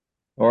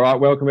All right,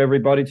 welcome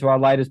everybody to our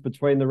latest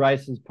Between the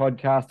Races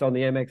podcast on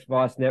the MX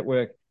Vice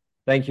Network.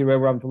 Thank you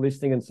everyone for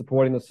listening and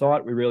supporting the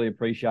site. We really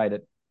appreciate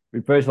it.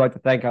 We'd first like to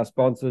thank our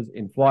sponsors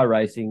in Fly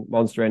Racing,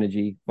 Monster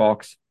Energy,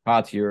 Fox,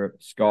 Parts Europe,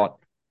 Scott,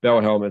 Bell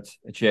Helmets,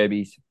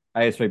 Acherbys,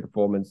 AS3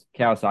 Performance,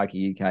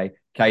 Kawasaki UK,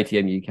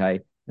 KTM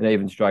UK, and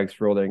Even Strokes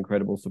for all their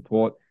incredible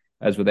support,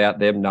 as without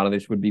them, none of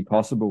this would be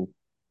possible.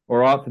 All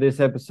right, for this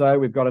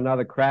episode, we've got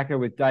another cracker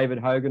with David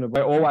Hogan of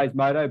Always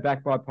Moto,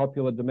 back by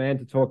popular demand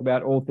to talk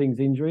about all things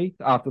injury.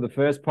 After the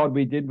first pod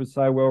we did was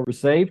so well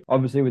received,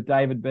 obviously with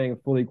David being a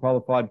fully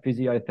qualified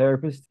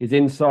physiotherapist, his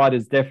insight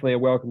is definitely a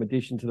welcome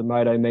addition to the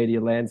moto media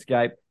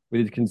landscape,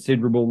 with his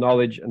considerable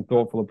knowledge and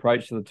thoughtful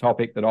approach to the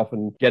topic that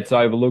often gets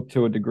overlooked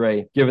to a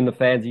degree, giving the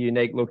fans a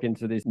unique look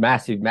into this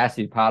massive,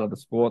 massive part of the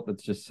sport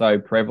that's just so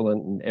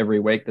prevalent, and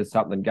every week there's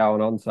something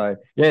going on. So,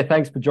 yeah,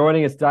 thanks for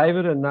joining us,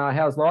 David, and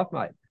how's life,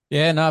 mate?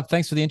 Yeah, no,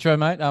 thanks for the intro,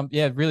 mate.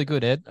 Yeah, really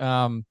good, Ed.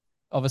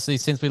 Obviously,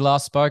 since we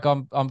last spoke,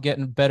 I'm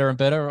getting better and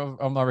better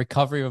on my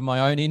recovery of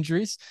my own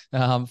injuries.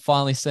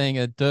 Finally seeing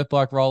a dirt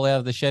bike roll out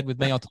of the shed with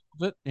me on top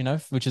of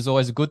it, which is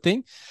always a good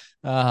thing.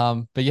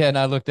 But yeah,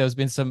 no, look, there's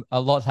been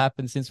a lot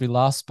happened since we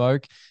last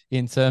spoke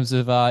in terms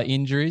of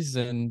injuries,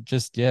 and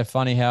just, yeah,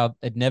 funny how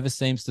it never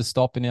seems to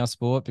stop in our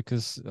sport,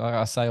 because like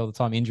I say all the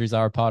time, injuries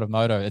are a part of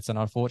moto. It's an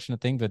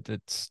unfortunate thing, but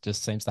it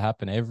just seems to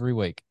happen every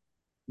week.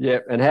 Yeah,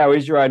 and how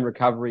is your own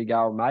recovery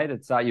going, mate?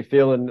 It's you're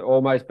feeling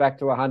almost back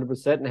to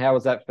 100%. And how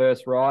was that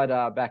first ride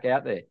back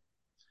out there?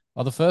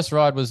 Well, the first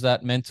ride was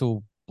that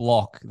mental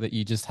block that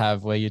you just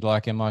have where you'd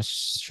like,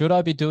 should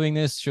I be doing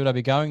this? Should I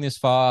be going this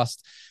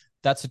fast?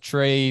 That's a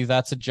tree,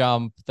 that's a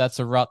jump, that's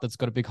a rut that's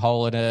got a big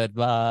hole in it.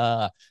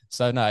 Blah.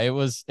 So no, it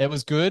was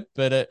good,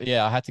 but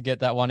yeah, I had to get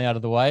that one out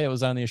of the way. It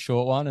was only a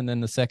short one, and then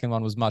the second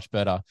one was much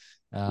better.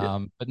 Yeah.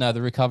 But no,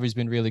 the recovery's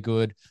been really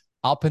good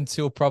up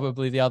until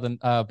probably the other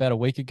about a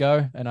week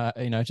ago, and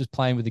I just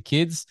playing with the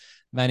kids,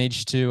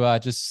 managed to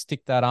just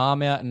stick that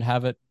arm out and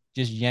have it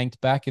just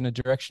yanked back in a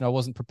direction I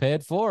wasn't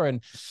prepared for,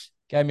 and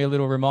gave me a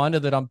little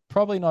reminder that I'm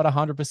probably not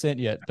 100%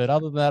 yet, but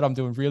other than that, I'm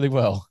doing really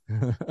well.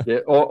 Yeah,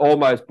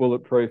 almost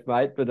bulletproof,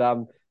 mate. But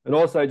and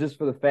also just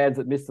for the fans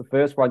that missed the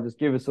first one, just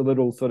give us a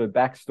little sort of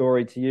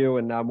backstory to you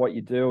and what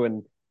you do,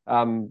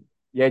 and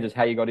yeah, just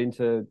how you got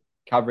into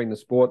covering the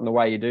sport and the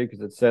way you do,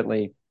 because it's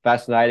certainly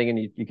fascinating,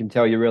 and you can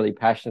tell you're really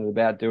passionate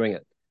about doing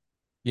it.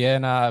 Yeah,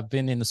 no, I've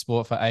been in the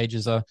sport for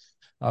ages.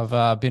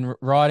 I've been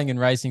riding and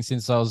racing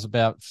since I was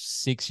about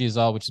 6 years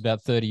old, which is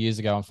about 30 years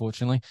ago,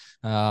 unfortunately.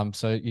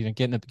 So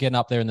getting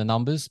up there in the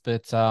numbers,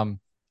 but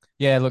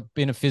yeah, look,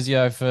 been a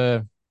physio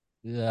for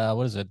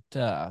what is it,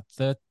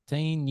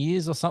 13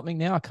 years or something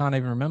now. I can't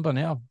even remember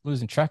now. I'm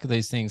losing track of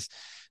these things.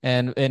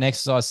 And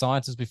exercise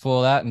sciences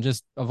before that, and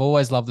just I've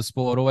always loved the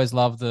sport, always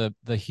loved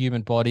the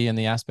human body and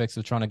the aspects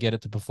of trying to get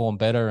it to perform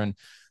better, and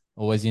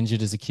always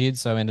injured as a kid.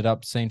 So I ended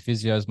up seeing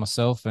physios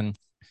myself and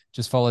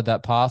just followed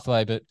that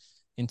pathway. But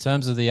in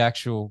terms of the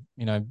actual,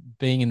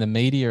 being in the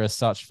media as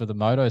such for the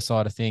moto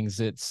side of things,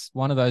 it's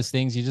one of those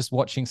things, you're just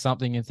watching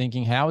something and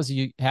thinking, how is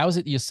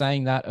it you're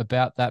saying that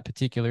about that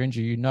particular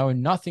injury? You know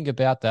nothing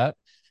about that,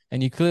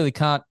 and you clearly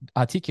can't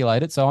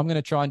articulate it. So I'm going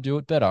to try and do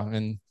it better.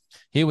 And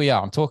here we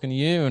are. I'm talking to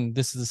you, and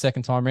this is the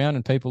second time around,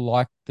 and people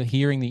like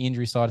hearing the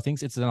injury side of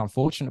things. It's an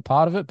unfortunate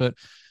part of it, but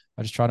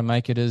I just try to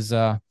make it as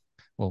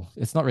well,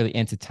 it's not really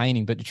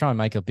entertaining, but you try and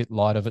make a bit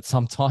light of it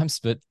sometimes.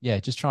 But yeah,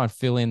 just try and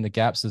fill in the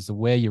gaps as to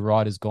where your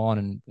ride has gone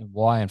and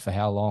why and for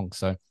how long.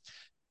 So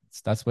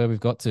that's where we've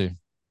got to.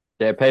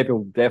 Yeah,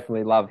 people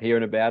definitely love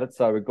hearing about it.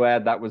 So we're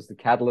glad that was the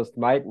catalyst,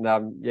 mate.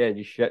 And yeah,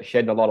 you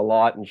shedding a lot of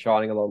light and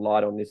shining a lot of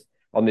light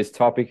on this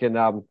topic. And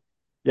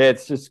yeah,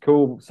 it's just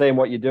cool seeing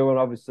what you're doing.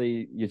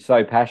 Obviously, you're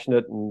so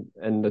passionate,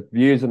 and the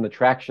views and the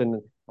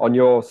traction on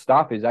your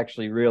stuff is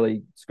actually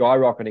really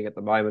skyrocketing at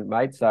the moment,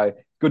 mate. So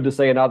good to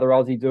see another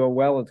Aussie doing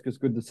well. It's just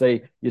good to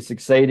see you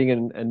succeeding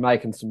and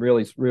making some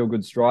real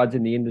good strides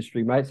in the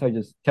industry, mate. So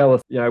just tell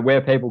us,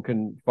 where people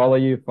can follow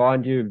you,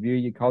 find you, view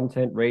your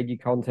content, read your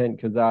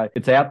content, because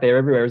it's out there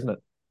everywhere, isn't it?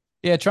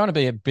 Yeah, trying to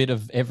be a bit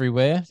of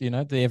everywhere,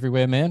 the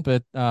everywhere man.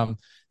 But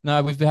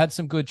no, we've had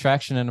some good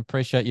traction, and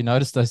appreciate you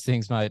noticed those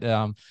things, mate.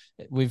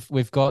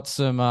 We've got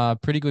some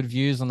pretty good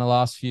views on the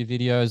last few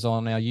videos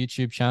on our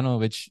YouTube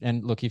channel,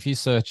 and look, if you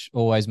search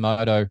Always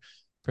Moto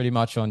pretty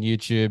much on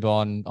YouTube,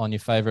 on your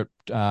favorite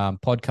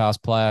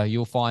podcast player,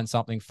 you'll find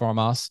something from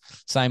us.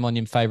 Same on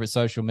your favorite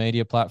social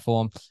media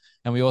platform.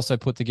 And we also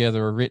put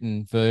together a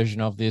written version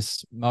of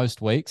this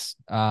most weeks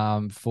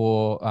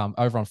for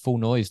over on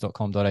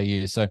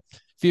fullnoise.com.au. So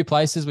few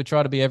places. We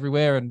try to be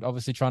everywhere, and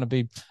obviously trying to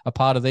be a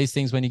part of these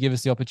things when you give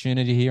us the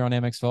opportunity here on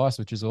MX Vice,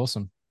 which is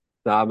awesome.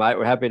 No, mate,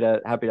 we're happy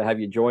to have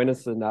you join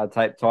us and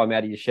take time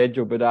out of your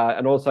schedule. But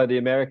and also the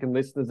American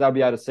listeners, they'll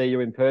be able to see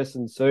you in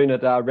person soon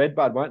at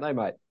Redbud, won't they,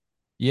 mate?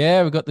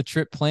 Yeah, we've got the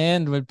trip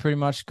planned. We've pretty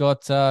much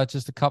got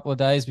just a couple of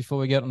days before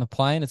we get on the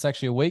plane. It's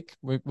actually a week.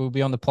 We'll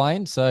be on the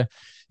plane. So,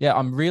 yeah,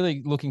 I'm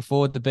really looking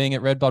forward to being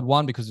at Redbud,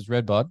 one, because it's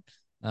Redbud,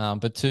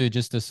 but two,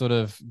 just to sort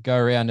of go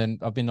around.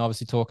 And I've been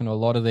obviously talking to a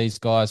lot of these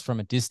guys from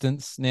a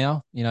distance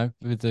now,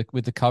 with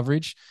the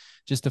coverage,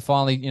 just to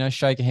finally,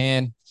 shake a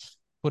hand,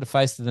 put a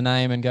face to the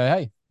name and go,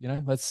 hey,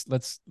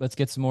 let's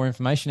get some more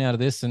information out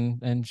of this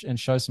and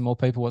show some more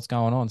people what's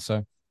going on.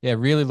 So yeah,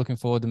 really looking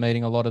forward to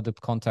meeting a lot of the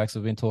contacts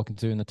I've been talking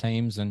to in the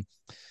teams and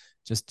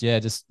just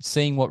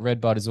seeing what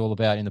Redbud is all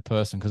about in the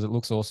person, because it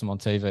looks awesome on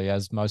TV,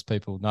 as most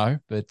people know.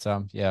 But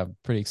yeah,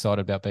 pretty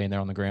excited about being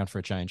there on the ground for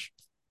a change.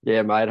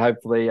 Yeah, mate.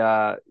 Hopefully,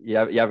 you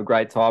have a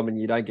great time and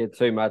you don't get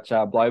too much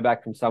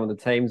blowback from some of the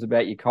teams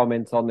about your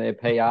comments on their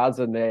PRs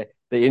and the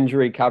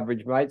injury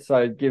coverage, mate.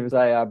 So give us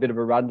a bit of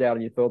a rundown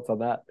on your thoughts on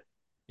that.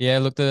 Yeah,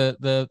 look,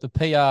 the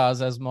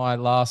PRs, as my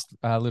last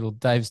little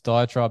Dave's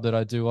diatribe that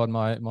I do on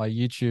my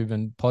YouTube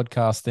and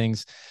podcast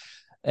things,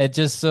 it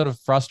just sort of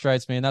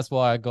frustrates me, and that's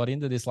why I got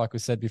into this. Like we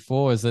said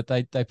before, is that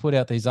they put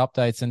out these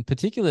updates, and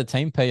particular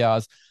team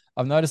PRs.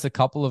 I've noticed a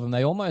couple of them.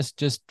 They almost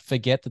just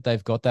forget that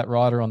they've got that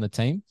rider on the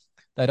team.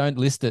 They don't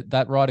list it.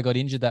 That rider got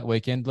injured that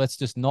weekend. Let's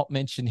just not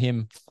mention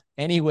him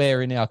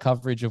anywhere in our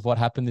coverage of what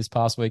happened this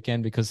past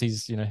weekend, because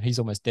he's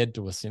almost dead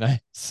to us.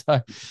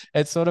 So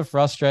it's sort of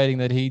frustrating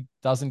that he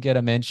doesn't get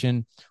a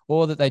mention,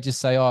 or that they just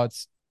say, oh,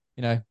 it's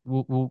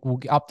we'll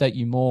update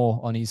you more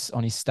on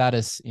his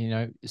status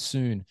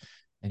soon,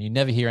 and you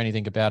never hear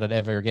anything about it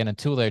ever again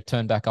until they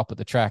turn back up at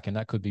the track, and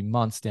that could be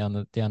months down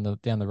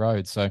the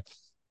road. So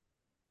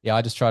yeah,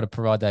 I just try to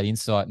provide that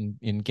insight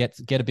and get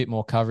a bit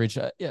more coverage.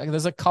 Yeah,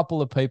 there's a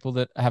couple of people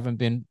that haven't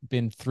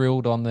been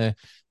thrilled on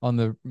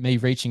the me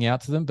reaching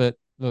out to them, but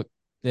look,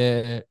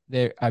 they're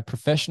a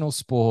professional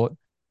sport.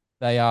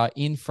 They are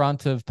in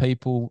front of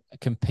people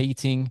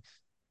competing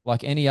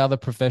like any other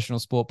professional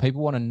sport.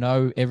 People want to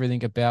know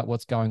everything about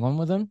what's going on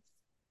with them.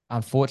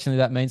 Unfortunately,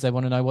 that means they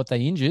want to know what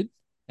they injured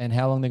and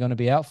how long they're going to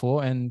be out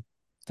for, and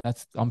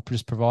I'm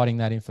just providing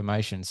that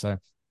information. So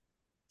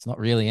it's not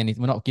really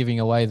anything. We're not giving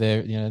away their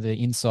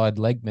inside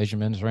leg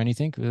measurements or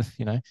anything.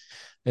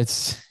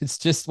 It's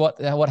just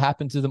what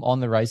happened to them on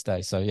the race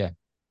day. So yeah.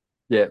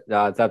 Yeah,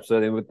 no, it's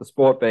absolutely. With the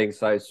sport being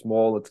so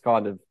small, it's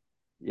kind of,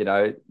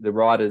 the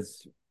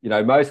riders,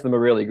 most of them are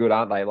really good,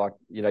 aren't they? Like,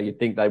 you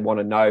think they want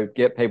to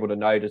get people to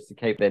know just to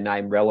keep their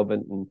name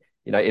relevant and,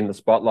 in the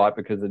spotlight,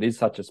 because it is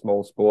such a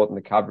small sport and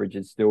the coverage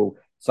is still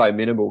so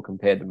minimal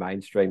compared to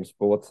mainstream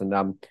sports.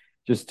 And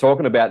just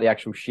talking about the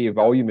actual sheer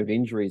volume of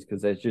injuries,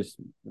 because there's just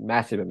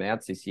massive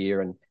amounts this year,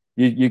 and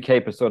you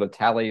keep a sort of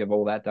tally of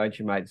all that, don't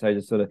you, mate? So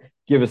just sort of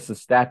give us the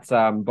stats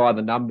by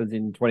the numbers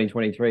in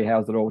 2023.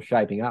 How's it all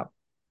shaping up?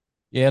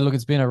 Yeah, look,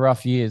 it's been a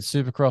rough year.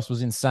 Supercross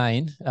was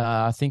insane.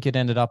 I think it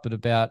ended up at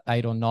about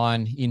 8 or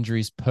 9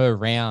 injuries per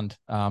round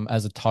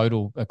as a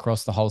total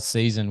across the whole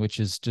season, which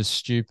is just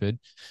stupid.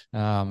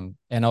 And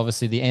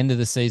obviously the end of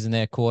the season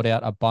there caught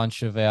out a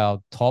bunch of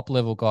our top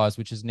level guys,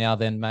 which has now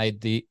then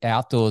made the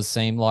outdoors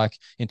seem like,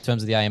 in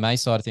terms of the AMA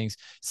side of things,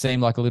 seem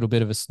like a little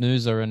bit of a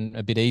snoozer and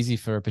a bit easy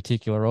for a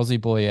particular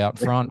Aussie boy out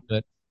front.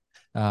 But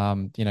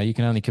you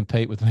can only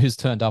compete with who's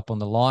turned up on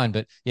the line.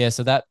 But yeah,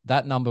 so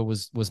that number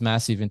was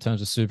massive in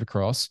terms of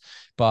Supercross.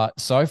 But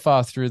so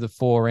far through the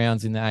 4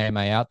 rounds in the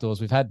AMA outdoors,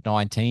 we've had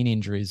 19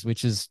 injuries,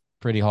 which is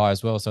pretty high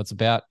as well. So it's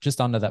about just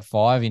under that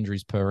 5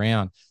 injuries per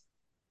round,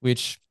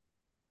 which,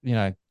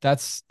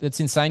 that's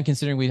insane,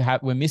 considering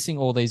we're missing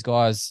all these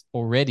guys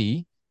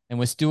already and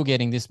we're still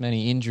getting this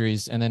many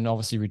injuries, and then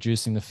obviously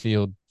reducing the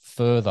field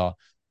further.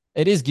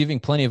 It is giving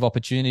plenty of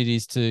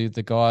opportunities to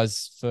the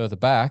guys further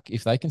back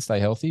if they can stay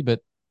healthy, but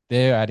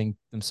they're adding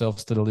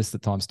themselves to the list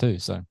at times too.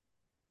 So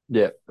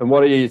Yeah. And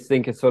what do you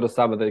think are sort of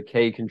some of the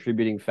key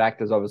contributing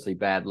factors? Obviously,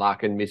 bad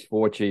luck and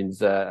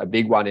misfortunes, a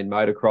big one in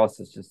motocross.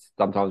 It's just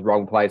sometimes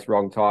wrong place,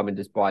 wrong time. And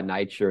just by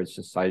nature, it's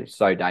just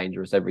so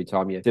dangerous. Every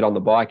time you sit on the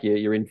bike,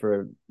 you're in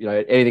for,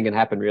 anything can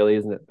happen really,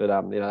 isn't it? But,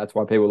 that's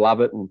why people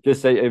love it. And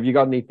just say, have you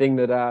got anything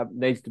that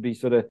needs to be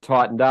sort of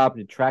tightened up?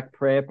 Your track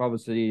prep,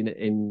 obviously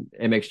in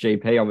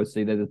MXGP,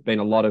 obviously there's been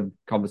a lot of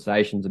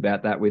conversations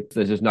about that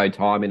there's just no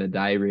time in a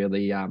day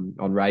really on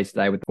race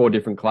day with 4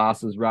 different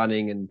classes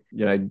running, and,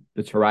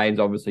 the terrain's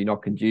obviously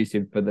not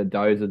conducive for the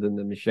dozers and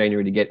the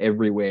machinery to get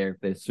everywhere if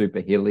they're super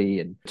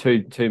hilly and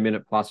 2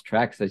 minute plus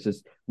tracks. There's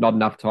just not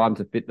enough time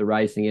to fit the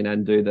racing in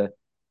and do the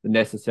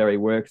necessary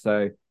work.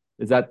 So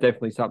is that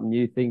definitely something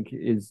you think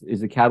is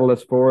a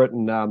catalyst for it,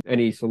 and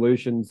any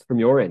solutions from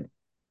your end?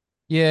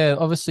 yeah,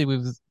 obviously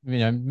with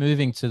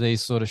moving to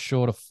these sort of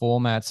shorter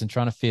formats and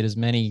trying to fit as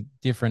many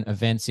different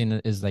events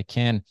in as they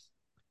can.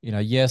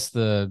 Yes,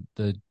 the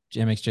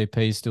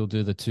MXGP still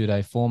do the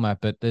 2-day format,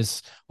 but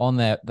there's on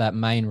that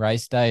main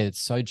race day, it's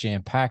so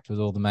jam packed with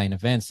all the main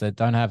events that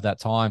don't have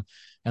that time.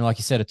 And like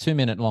you said, a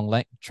 2-minute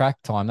long track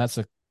time, that's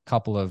a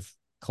couple of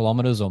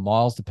kilometers or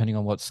miles, depending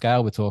on what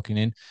scale we're talking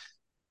in.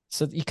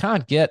 So you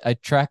can't get a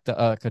tractor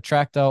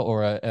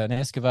or an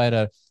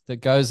excavator that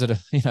goes at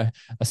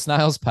a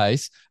snail's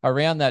pace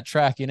around that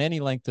track in any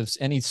length of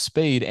any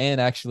speed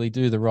and actually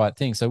do the right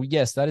thing. So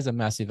yes, that is a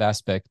massive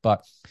aspect,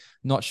 but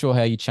not sure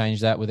how you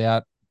change that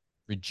without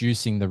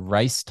reducing the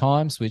race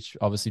times, which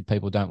obviously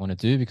people don't want to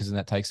do, because then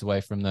that takes away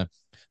from the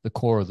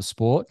core of the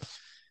sport.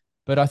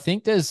 But I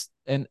think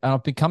and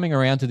I've been coming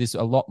around to this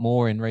a lot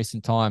more in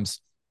recent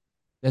times,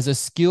 there's a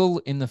skill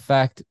in the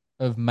fact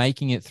of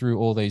making it through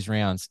all these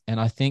rounds. And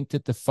I think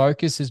that the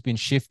focus has been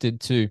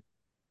shifted to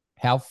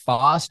how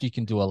fast you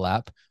can do a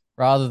lap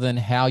rather than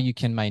how you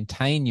can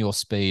maintain your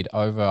speed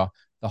over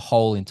the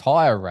whole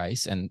entire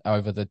race and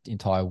over the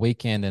entire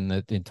weekend and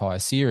the entire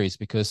series,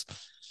 because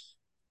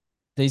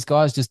these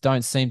guys just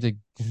don't seem to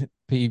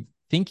be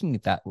thinking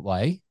that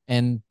way.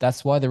 And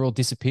that's why they're all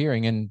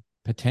disappearing and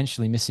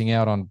potentially missing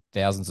out on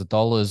thousands of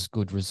dollars,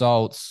 good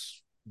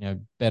results,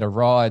 better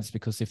rides,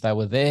 because if they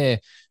were there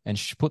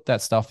and put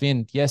that stuff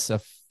in, yes, a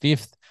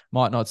fifth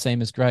might not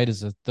seem as great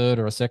as a third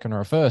or a second or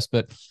a first,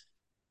 but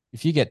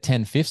if you get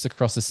 10 fifths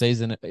across the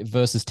season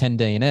versus 10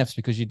 DNFs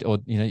because you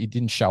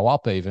didn't show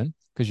up even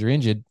because you're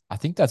injured, I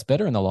think that's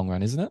better in the long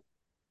run, isn't it?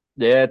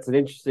 Yeah, it's an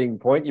interesting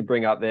point you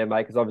bring up there,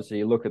 mate, because obviously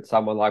you look at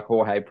someone like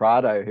Jorge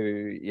Prado,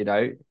 who,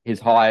 his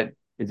height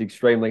is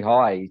extremely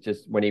high. He's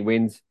just, when he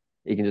wins,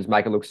 he can just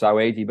make it look so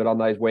easy. But on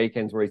those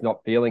weekends where he's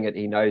not feeling it,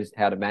 he knows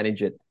how to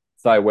manage it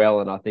so well.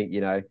 And I think,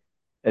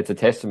 it's a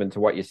testament to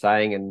what you're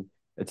saying. And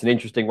it's an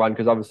interesting one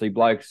because obviously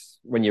blokes,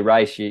 when you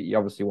race, you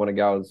obviously want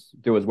to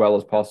do as well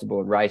as possible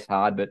and race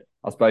hard. But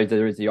I suppose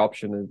there is the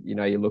option of,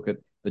 you look at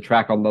the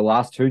track on the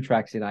last two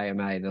tracks in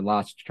AMA, the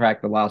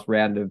last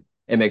round of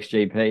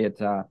MXGP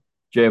at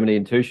Germany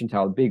and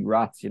Tuchenthal, big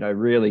ruts,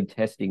 really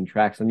testing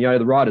tracks. And,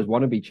 the riders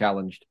want to be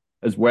challenged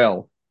as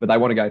well, but they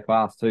want to go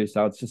fast too.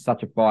 So it's just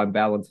such a fine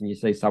balance. And you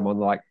see someone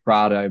like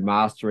Prado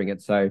mastering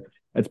it. So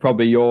it's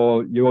probably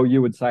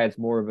you would say it's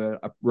more of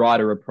a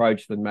rider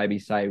approach than maybe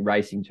say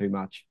racing too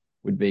much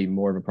would be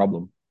more of a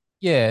problem.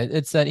 Yeah,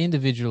 it's that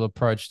individual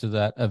approach to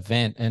that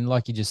event. And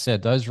like you just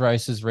said, those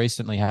races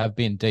recently have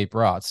been deep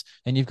ruts,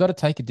 and you've got to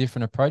take a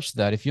different approach to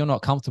that. If you're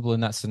not comfortable in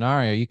that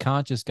scenario, you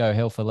can't just go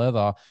hell for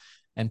leather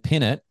and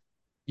pin it.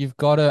 You've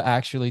got to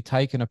actually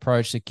take an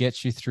approach that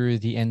gets you through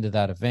the end of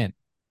that event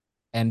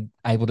and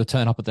able to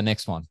turn up at the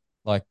next one.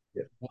 Like,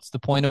 what's the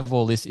point of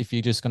all this if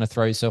you're just going to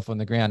throw yourself on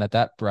the ground at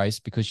that race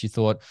because you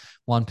thought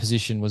one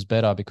position was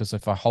better? Because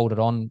if I hold it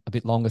on a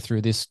bit longer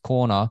through this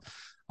corner,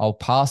 I'll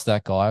pass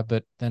that guy,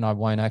 but then I'll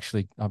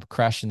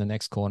crash in the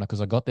next corner because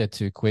I got there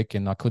too quick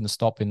and I couldn't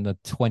stop in the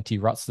 20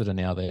 ruts that are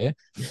now there.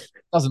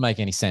 Doesn't make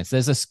any sense.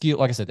 There's a skill,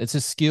 like I said, it's a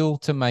skill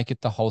to make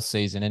it the whole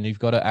season, and you've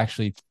got to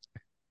actually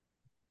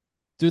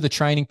do the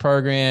training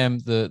program,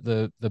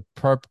 the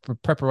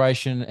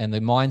preparation and the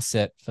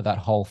mindset for that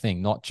whole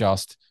thing, not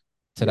just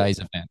today's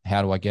event.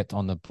 How do I get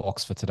on the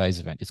box for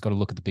today's event? It's got to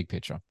look at the big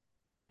picture.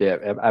 Yeah,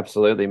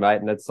 absolutely,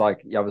 mate. And it's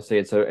like, obviously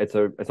it's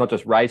not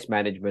just race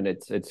management,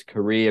 it's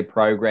career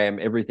program,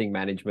 everything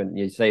management. And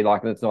you see,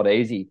 like, it's not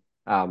easy.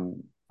 For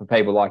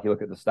people like, you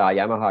look at the Star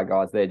Yamaha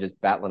guys, they're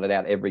just battling it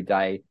out every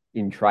day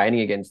in training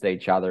against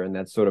each other. And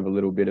that's sort of a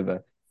little bit of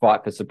a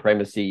fight for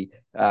supremacy,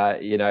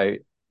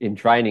 in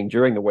training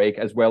during the week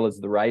as well as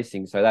the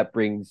racing. So that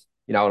brings,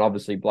 and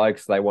obviously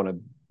blokes, they want to,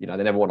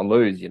 they never want to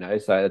lose,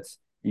 So it's,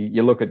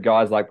 you look at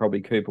guys like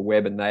probably Cooper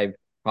Webb, and they've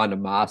kind of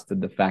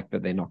mastered the fact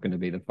that they're not going to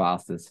be the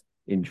fastest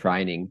in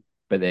training,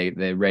 but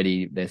they're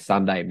ready. They're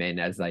Sunday men,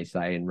 as they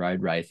say in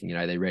road racing.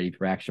 They're ready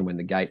for action when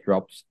the gate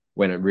drops,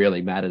 when it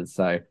really matters.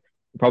 So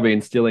probably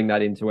instilling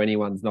that into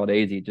anyone's not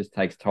easy. It just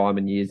takes time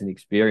and years and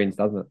experience,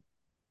 doesn't it?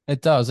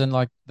 It does. And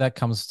like that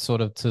comes sort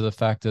of to the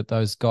fact that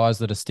those guys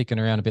that are sticking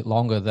around a bit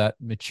longer, that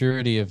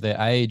maturity of their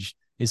age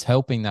is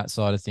helping that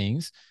side of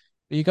things.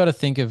 But you got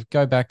to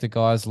go back to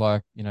guys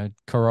like,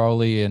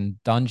 Caroli and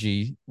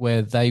Dungey,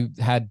 where they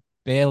had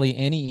barely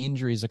any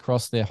injuries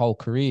across their whole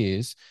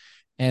careers.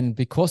 And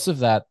because of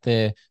that,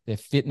 their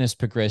fitness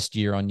progressed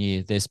year on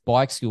year. Their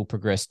bike skill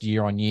progressed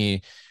year on year.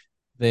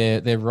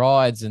 Their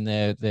rides and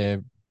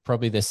their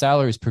probably their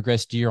salaries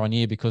progressed year on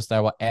year because they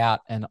were out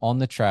and on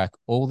the track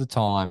all the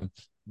time,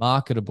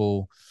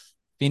 marketable,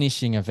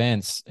 finishing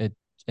events.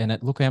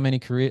 Look how many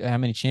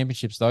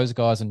championships those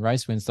guys and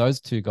race wins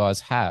those two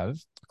guys have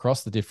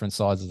across the different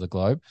sides of the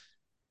globe.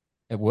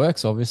 It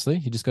works, obviously.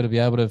 You just got to be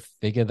able to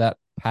figure that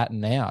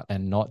pattern out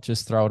and not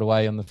just throw it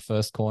away on the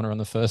first corner on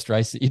the first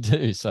race that you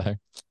do. So,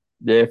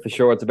 yeah, for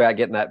sure. It's about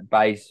getting that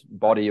base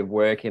body of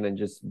work in and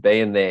just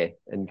being there.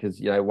 And because,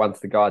 once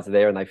the guys are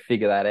there and they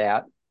figure that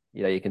out,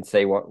 you can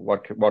see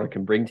what it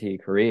can bring to your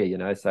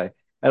career, So,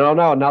 and I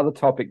know another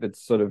topic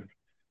that's sort of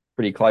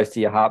pretty close to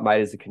your heart,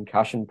 mate, is the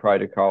concussion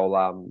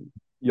protocol.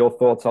 Your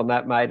thoughts on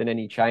that, mate, and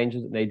any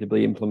changes that need to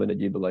be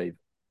implemented, you believe?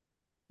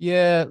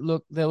 Yeah,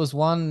 look, there was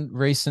one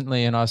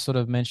recently, and I sort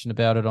of mentioned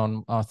about it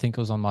I think it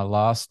was on my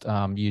last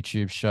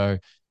YouTube show,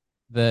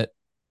 that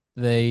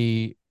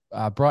the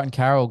Brighton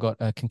Carroll got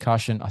a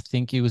concussion. I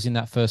think he was in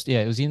that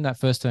it was in that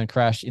first turn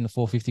crash in the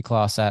 450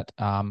 class at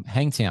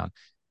Hangtown.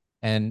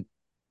 And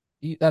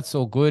that's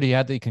all good. He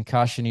had the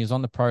concussion. He was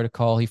on the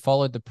protocol. He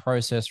followed the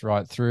process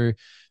right through.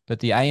 But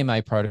the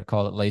AMA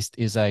protocol, at least,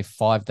 is a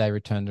 5-day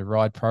return to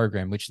ride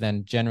program, which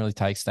then generally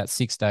takes that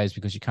 6 days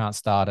because you can't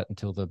start it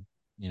until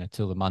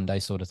till the Monday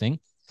sort of thing.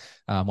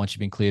 Once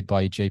you've been cleared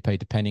by your GP,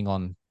 depending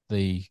on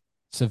the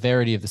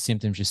severity of the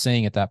symptoms you're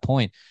seeing at that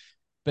point.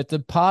 But the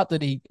part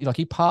that he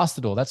passed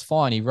it all, that's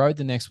fine. He rode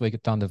the next week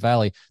at Thunder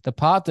Valley. The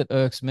part that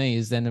irks me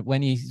is then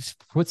when he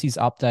puts his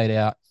update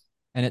out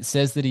and it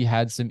says that he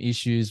had some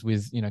issues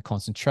with,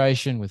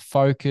 concentration, with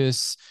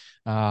focus.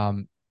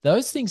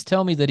 Those things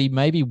tell me that he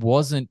maybe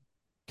wasn't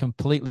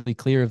completely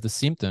clear of the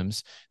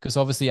symptoms, because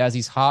obviously as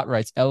his heart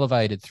rate's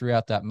elevated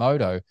throughout that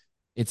moto,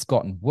 it's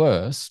gotten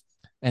worse.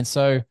 And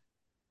so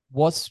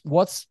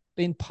what's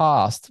been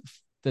passed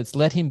that's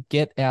let him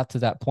get out to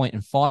that point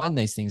and find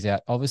these things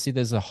out? Obviously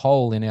there's a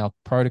hole in our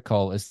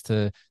protocol as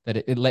to that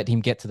it let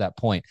him get to that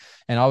point.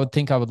 And I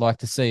would like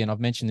to see, and I've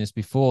mentioned this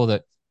before,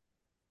 that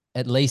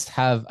at least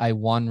have a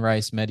one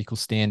race medical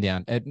stand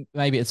down.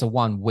 Maybe it's a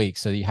 1 week,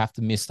 so you have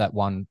to miss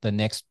the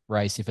next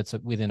race if it's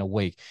within a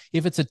week.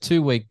 If it's a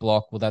 2 week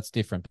block, well, that's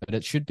different, but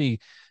it should be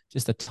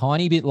just a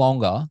tiny bit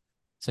longer.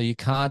 So you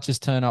can't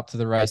just turn up to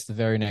the race the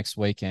very next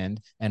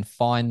weekend and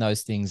find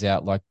those things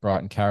out like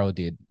Brighton Carroll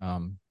did,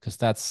 because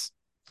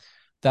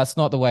that's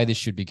not the way this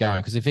should be going.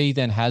 Because if he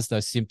then has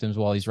those symptoms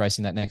while he's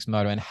racing that next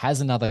moto and has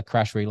another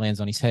crash where he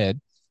lands on his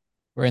head,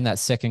 we're in that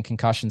second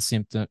concussion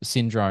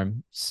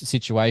syndrome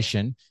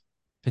situation.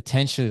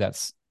 Potentially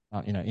that's,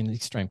 in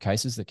extreme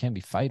cases that can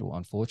be fatal,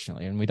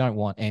 unfortunately. And we don't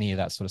want any of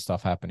that sort of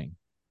stuff happening.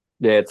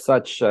 Yeah, it's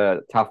such a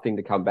tough thing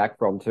to come back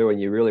from too,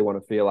 and you really want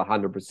to feel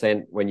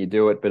 100% when you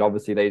do it. But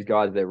obviously these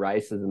guys, they're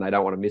racers and they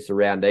don't want to miss a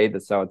round either.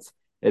 So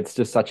it's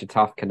just such a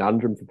tough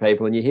conundrum for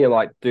people. And you hear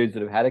like dudes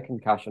that have had a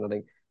concussion. I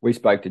think we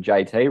spoke to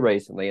JT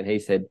recently, and he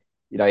said,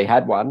 he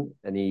had one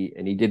and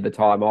he did the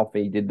time off,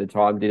 he did the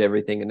time, did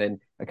everything. And then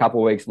a couple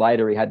of weeks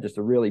later, he had just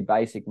a really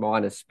basic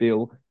minor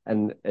spill,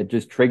 and it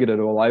just triggered it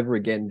all over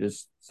again,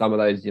 just some of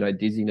those,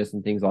 dizziness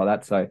and things like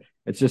that. So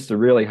it's just a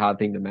really hard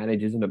thing to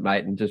manage, isn't it,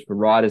 mate? And just for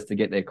riders to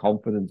get their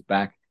confidence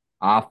back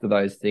after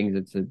those things,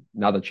 it's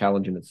another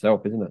challenge in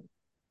itself, isn't it?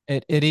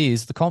 It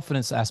is. The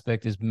confidence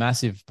aspect is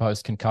massive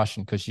post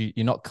concussion, because you're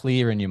not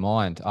clear in your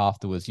mind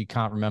afterwards. You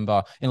can't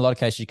remember, in a lot of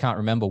cases, you can't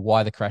remember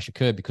why the crash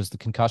occurred, because the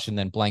concussion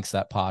then blanks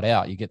that part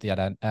out. You get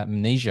the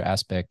amnesia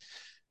aspect.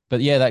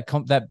 But yeah,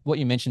 that what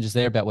you mentioned just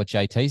there about what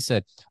JT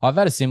said, I've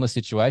had a similar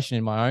situation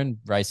in my own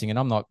racing, and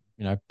I'm not,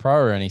 pro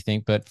or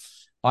anything, but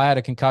I had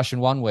a concussion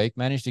 1 week,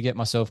 managed to get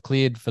myself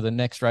cleared for the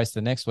next race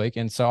the next week.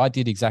 And so I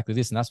did exactly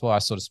this. And that's why I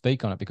sort of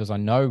speak on it, because I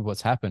know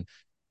what's happened.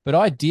 But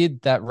I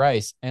did that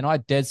race, and I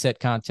dead set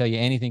can't tell you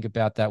anything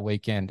about that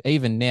weekend.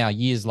 Even now,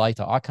 years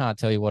later, I can't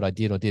tell you what I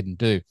did or didn't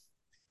do.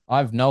 I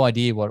have no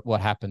idea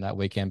what happened that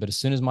weekend. But as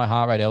soon as my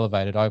heart rate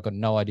elevated, I've got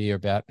no idea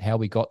about how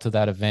we got to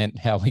that event,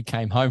 how we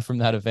came home from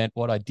that event,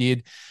 what I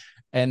did.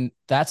 And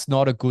that's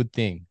not a good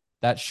thing.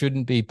 That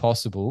shouldn't be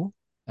possible.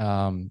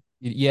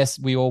 Yes,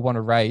 we all want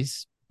to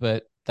race,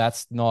 but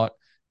that's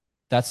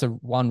a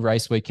one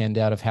race weekend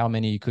out of how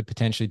many you could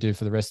potentially do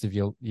for the rest of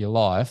your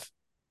life.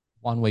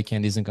 1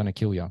 weekend isn't going to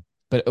kill you,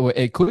 but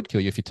it could kill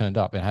you if you turned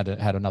up and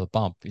had another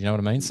bump. You know what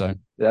I mean? So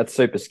that's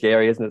super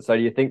scary, isn't it? So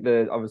do you think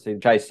that obviously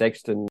Chase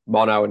Sexton,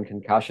 mono and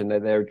concussion,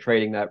 they're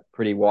treating that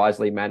pretty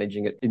wisely,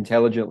 managing it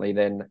intelligently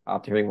then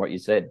after hearing what you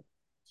said?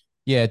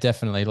 Yeah,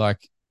 definitely.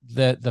 Like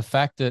the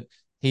fact that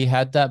he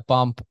had that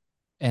bump,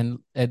 and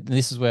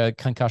this is where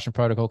concussion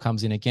protocol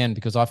comes in again,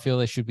 because I feel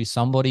there should be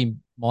somebody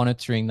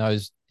monitoring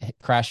those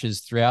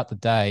crashes throughout the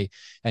day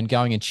and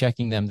going and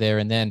checking them there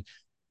and then.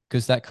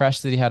 Because that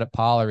crash that he had at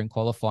Parla in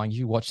qualifying,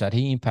 you watch that,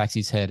 he impacts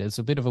his head. It's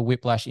a bit of a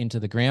whiplash into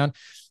the ground,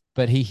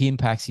 but he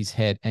impacts his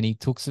head, and he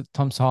took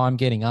some time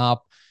getting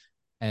up,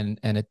 and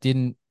it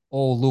didn't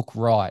all look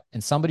right.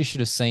 And somebody should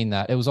have seen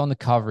that. It was on the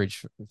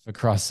coverage, for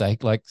Christ's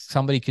sake. Like,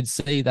 somebody could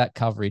see that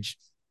coverage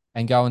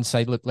and go and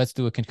say, look, let's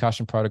do a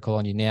concussion protocol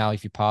on you now.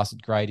 If you pass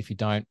it, great. If you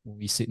don't, we'll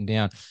be sitting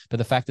down. But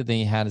the fact that then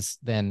he had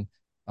then,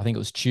 I think it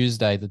was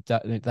Tuesday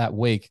that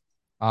week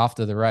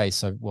after the race.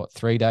 So what,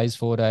 3 days,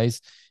 4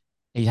 days?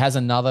 He has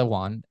another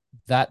one.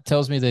 That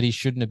tells me that he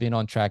shouldn't have been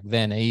on track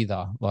then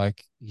either.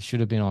 Like, he should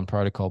have been on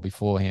protocol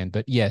beforehand.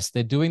 But yes,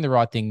 they're doing the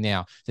right thing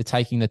now. They're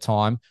taking the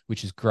time,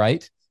 which is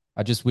great.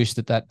 I just wish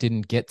that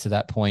didn't get to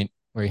that point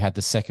where he had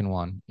the second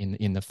one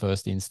in the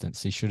first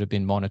instance. He should have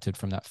been monitored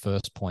from that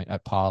first point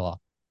at Parla.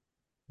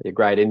 Yeah,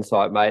 great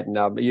insight, mate.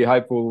 And you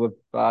hopeful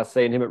of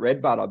seeing him at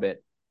Redbud, I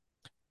bet.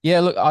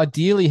 Yeah, look,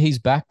 ideally he's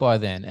back by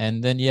then.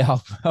 And then, yeah,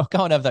 I'll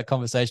go and have that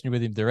conversation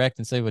with him direct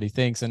and see what he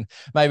thinks. And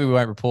maybe we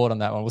won't report on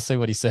that one. We'll see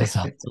what he says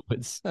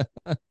afterwards.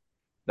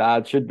 Nah,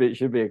 it should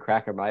be a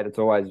cracker, mate. It's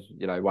always,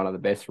 one of the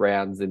best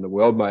rounds in the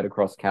world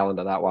motocross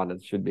calendar, that one.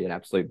 It should be an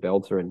absolute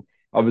belter. And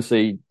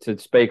obviously, to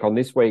speak on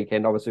this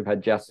weekend, obviously we've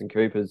had Justin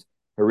Cooper's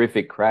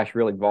horrific crash,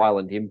 really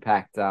violent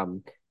impact,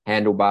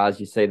 handlebars.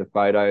 You see the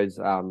photos,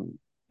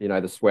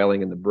 the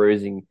swelling and the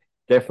bruising.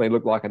 Definitely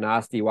looked like a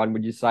nasty one.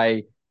 Would you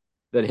say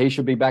that he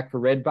should be back for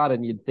Redbud?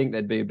 And you'd think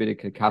there'd be a bit of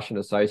concussion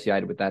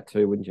associated with that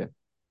too, wouldn't you?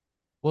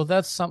 Well,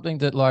 that's something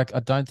that, like, I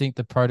don't think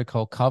the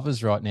protocol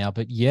covers right now.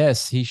 But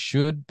yes, he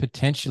should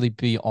potentially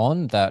be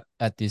on that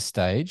at this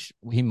stage.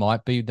 He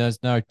might be.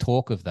 There's no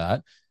talk of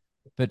that.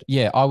 But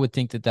yeah, I would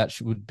think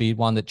that would be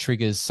one that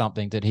triggers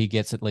something that he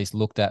gets at least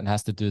looked at and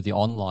has to do the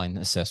online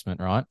assessment,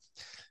 right?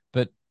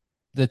 But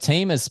the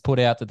team has put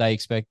out that they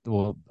expect,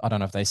 or I don't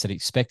know if they said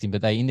expecting,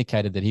 but they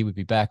indicated that he would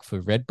be back for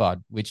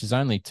Redbud, which is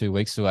only 2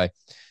 weeks away.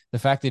 the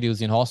fact that he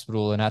was in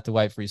hospital and had to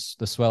wait for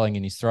the swelling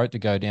in his throat to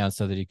go down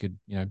so that he could,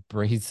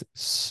 breathe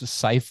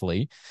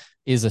safely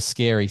is a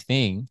scary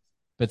thing.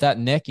 But that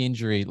neck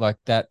injury, like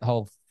that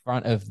whole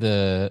front of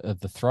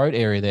the throat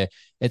area there,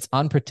 it's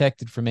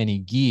unprotected from any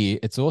gear.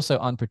 It's also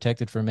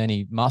unprotected from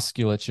any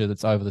musculature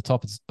that's over the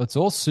top. It's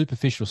all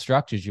superficial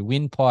structures, your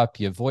windpipe,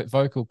 your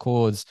vocal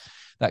cords,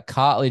 that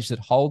cartilage that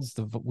holds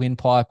the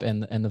windpipe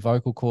and the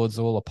vocal cords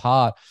all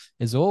apart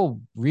is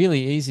all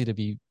really easy to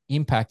be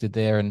impacted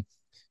there. And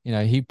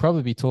he'd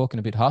probably be talking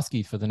a bit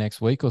husky for the next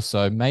week or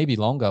so, maybe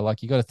longer.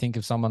 Like, you got to think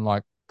of someone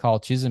like Kyle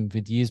Chisholm,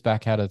 with years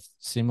back, had a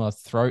similar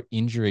throat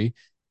injury,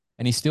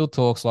 and he still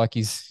talks like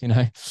he's,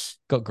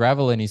 got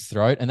gravel in his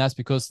throat. And that's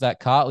because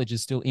that cartilage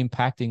is still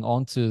impacting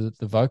onto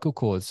the vocal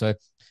cords. So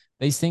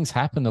these things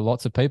happen to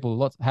lots of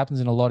people. Happens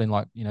in a lot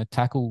in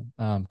tackle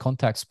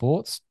contact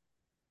sports.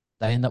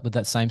 They end up with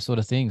that same sort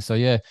of thing. So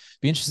yeah,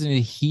 be interesting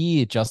to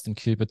hear Justin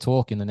Cooper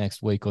talk in the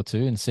next week or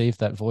two and see if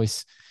that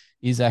voice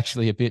is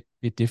actually a bit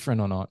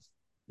different or not.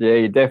 Yeah,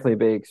 you'd definitely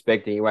be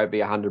expecting he won't be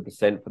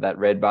 100% for that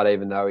red butt,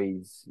 even though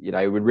he's, he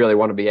would really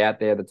want to be out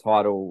there. The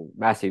title,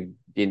 massive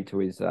dint to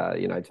his,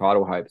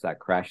 title hopes, that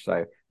crash.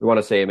 So we want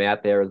to see him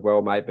out there as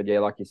well, mate. But yeah,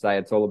 like you say,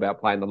 it's all about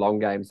playing the long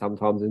game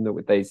sometimes, isn't it,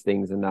 with these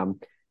things? And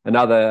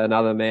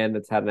another man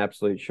that's had an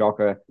absolute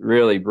shocker,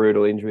 really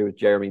brutal injury with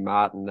Jeremy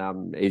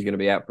Martin. He's going to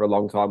be out for a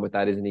long time with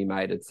that, isn't he,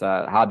 mate? It's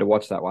hard to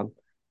watch that one.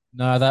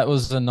 No, that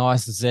was a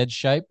nice Z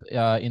shape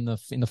in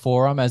the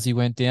forearm as he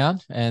went down,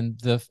 and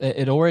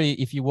it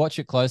already, if you watch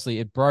it closely,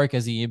 it broke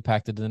as he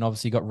impacted, and then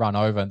obviously got run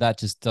over, and that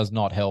just does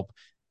not help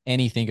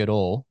anything at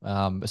all.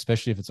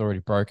 Especially if it's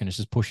already broken, it's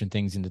just pushing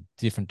things into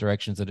different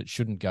directions that it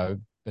shouldn't go,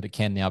 but it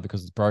can now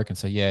because it's broken.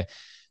 So yeah,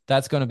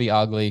 that's going to be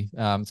ugly.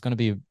 It's going to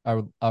be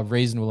a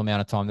reasonable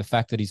amount of time. The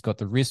fact that he's got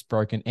the wrist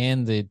broken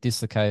and the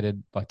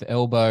dislocated, like the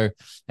elbow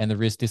and the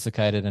wrist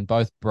dislocated, and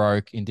both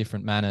broke in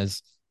different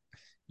manners.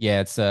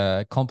 Yeah, it's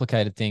a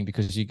complicated thing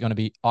because you're going to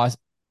be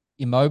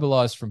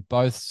immobilized from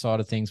both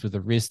side of things with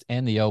the wrist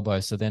and the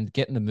elbow. So then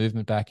getting the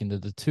movement back into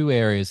the two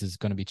areas is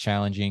going to be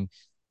challenging.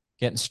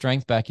 Getting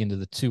strength back into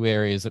the two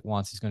areas at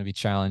once is going to be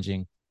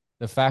challenging.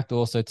 The fact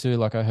also too,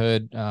 like I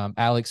heard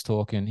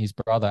his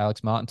brother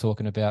Alex Martin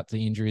talking about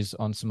the injuries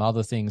on some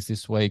other things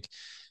this week,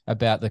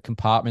 about the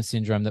compartment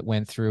syndrome that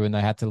went through, and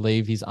they had to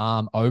leave his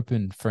arm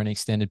open for an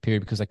extended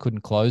period because they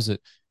couldn't close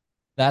it.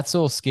 That's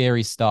all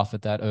scary stuff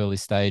at that early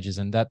stages.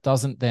 And that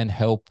doesn't then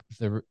help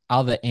the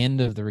other end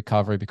of the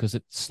recovery because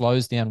it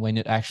slows down when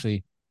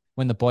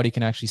the body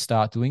can actually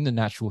start doing the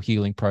natural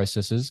healing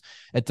processes.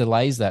 It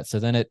delays that. So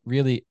then it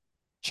really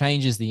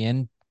changes the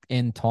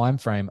end time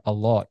frame a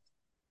lot.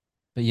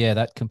 But yeah,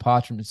 that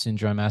compartment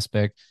syndrome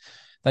aspect,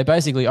 they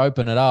basically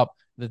open it up.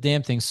 The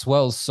damn thing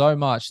swells so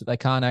much that they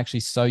can't actually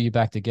sew you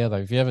back together.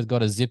 If you ever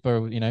got a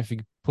zipper, if you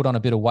put on a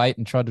bit of weight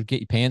and try to get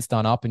your pants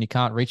done up and you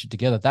can't reach it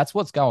together, that's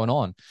what's going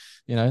on.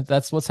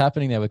 That's what's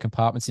happening there with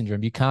compartment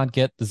syndrome. You can't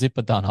get the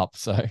zipper done up.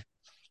 So,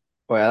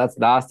 well, that's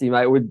nasty,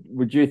 mate.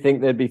 Would you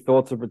think there'd be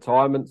thoughts of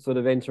retirement sort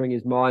of entering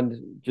his mind,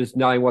 just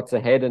knowing what's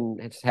ahead and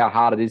just how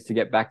hard it is to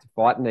get back to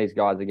fighting these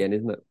guys again,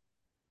 isn't it?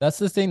 That's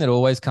the thing that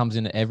always comes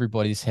into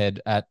everybody's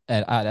head at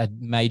a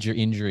major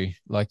injury.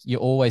 Like, you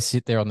always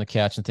sit there on the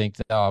couch and think,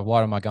 oh,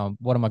 what am I going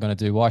to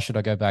do? Why should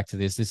I go back to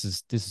this? This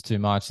is too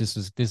much. This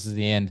is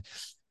the end.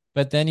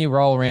 But then you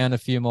roll around a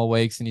few more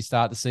weeks and you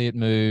start to see it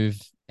move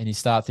and you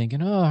start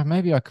thinking, oh,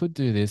 maybe I could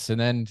do this.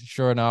 And then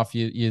sure enough,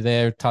 you're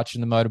there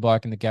touching the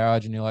motorbike in the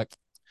garage and you're like,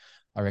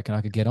 I reckon I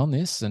could get on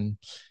this. And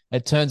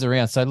it turns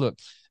around. So look,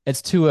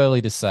 it's too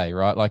early to say,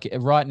 right? Like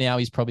right now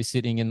he's probably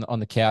sitting on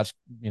the couch,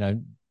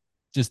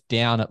 just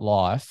down at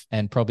life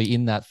and probably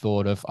in that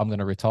thought of, I'm going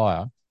to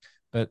retire.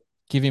 But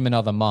give him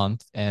another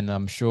month and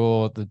I'm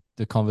sure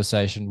the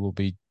conversation will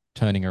be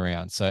turning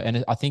around. So,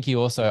 and I think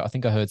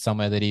I heard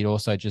somewhere that he'd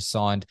also just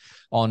signed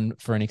on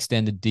for an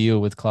extended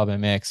deal with Club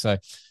MX. So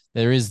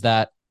there is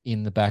that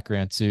in the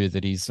background too,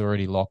 that he's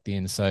already locked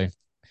in. So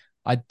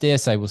I dare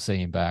say we'll see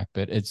him back,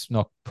 but it's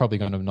probably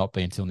going to not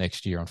be until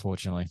next year,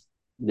 unfortunately.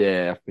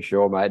 Yeah, for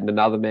sure, mate. And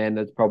another man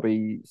that's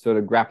probably sort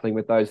of grappling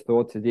with those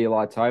thoughts is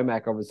Eli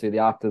Tomac, obviously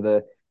after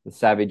the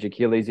savage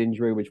Achilles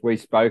injury, which we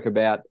spoke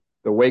about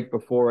the week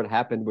before it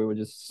happened. We were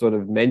just sort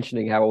of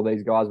mentioning how all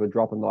these guys were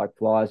dropping like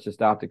flies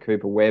just after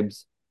Cooper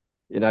Webb's,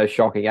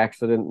 shocking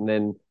accident.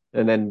 And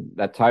then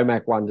that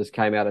Tomac one just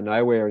came out of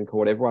nowhere and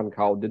caught everyone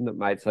cold, didn't it,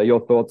 mate? So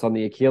your thoughts on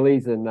the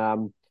Achilles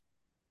and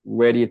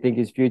where do you think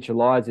his future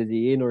lies? Is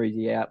he in or is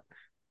he out?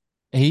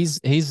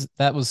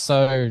 That was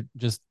so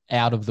just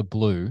out of the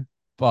blue.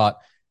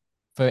 But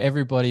for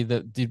everybody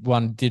that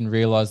didn't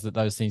realize that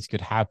those things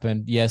could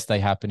happen, yes, they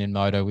happen in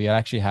moto. We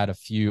actually had a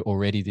few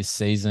already this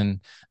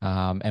season,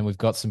 and we've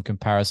got some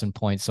comparison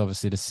points,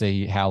 obviously, to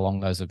see how long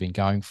those have been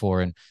going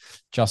for. And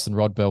Justin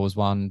Rodbell was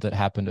one that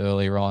happened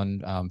earlier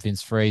on.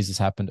 Vince Freeze has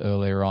happened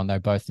earlier on. They're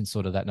both in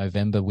sort of that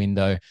November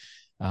window.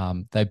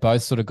 They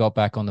both sort of got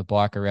back on the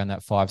bike around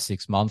that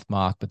 5-6 month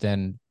mark, but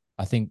then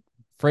I think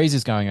Freeze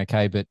is going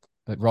okay, but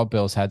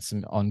Rodbell's had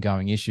some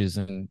ongoing issues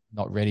and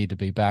not ready to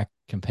be back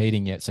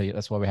competing yet. So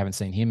that's why we haven't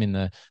seen him in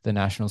the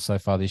Nationals so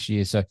far this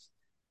year. So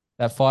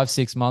that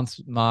 5-6 month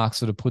mark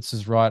sort of puts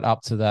us right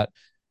up to that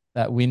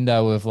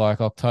window of like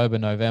October,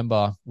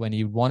 November, when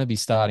you want to be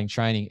starting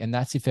training. And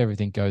that's if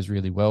everything goes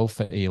really well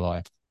for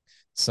Eli.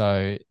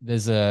 So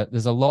there's a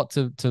lot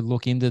to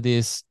look into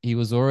this. He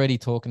was already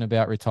talking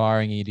about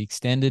retiring. He'd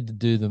extended to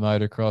do the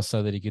motocross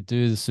so that he could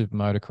do the Super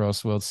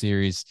Motocross World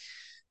Series.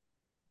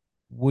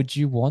 Would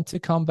you want to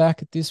come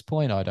back at this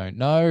point? I don't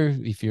know.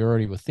 If you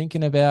already were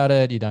thinking about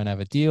it, you don't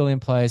have a deal in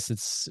place.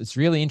 It's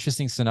really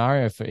interesting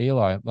scenario for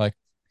Eli. Like,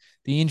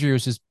 the injury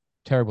was just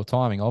terrible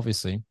timing,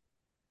 obviously,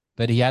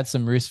 but he had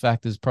some risk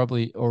factors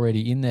probably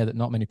already in there that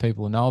not many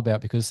people know about,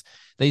 because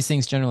these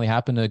things generally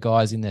happen to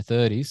guys in their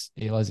 30s.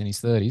 Eli's in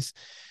his 30s.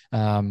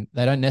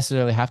 They don't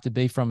necessarily have to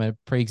be from a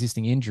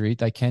pre-existing injury.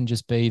 They can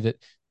just be that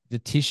the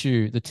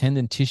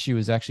tendon tissue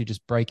is actually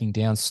just breaking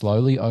down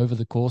slowly over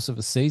the course of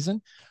a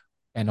season.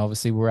 And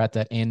obviously we're at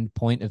that end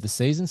point of the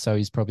season, so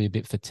he's probably a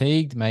bit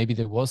fatigued. Maybe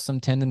there was some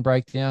tendon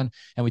breakdown,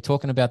 and we're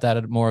talking about that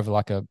at more of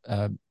like a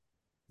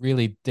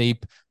really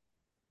deep,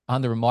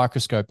 under a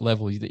microscope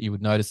level that you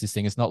would notice this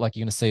thing. It's not like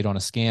you're going to see it on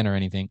a scan or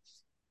anything.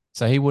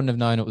 So he wouldn't have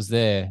known it was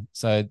there.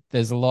 So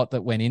there's a lot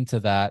that went into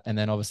that. And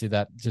then obviously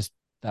that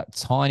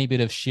tiny bit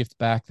of shift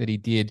back that he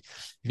did.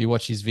 If you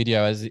watch his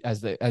video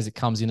as it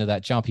comes into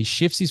that jump, he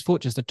shifts his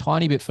foot just a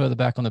tiny bit further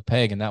back on the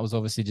peg. And that was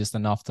obviously just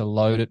enough to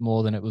load it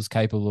more than it was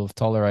capable of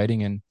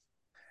tolerating. And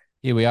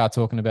here we are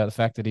talking about the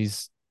fact that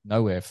he's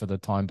nowhere for the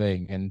time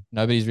being, and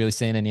nobody's really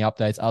seen any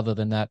updates other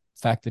than that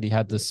fact that he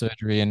had the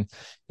surgery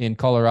in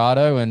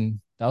Colorado,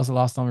 and that was the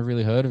last time I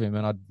really heard of him.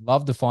 And I'd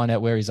love to find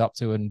out where he's up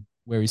to and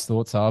where his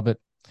thoughts are, but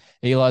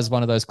Eli's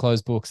one of those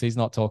closed books. He's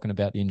not talking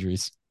about the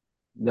injuries.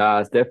 No,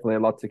 it's definitely a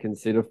lot to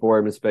consider for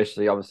him,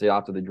 especially obviously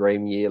after the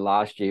dream year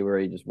last year where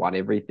he just won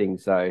everything.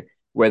 So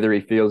whether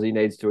he feels he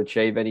needs to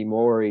achieve any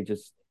more, or he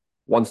just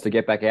wants to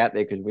get back out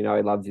there because we know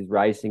he loves his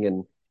racing,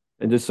 and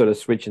just sort of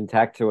switch and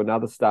tack to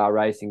another star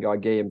racing guy.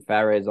 Guillaume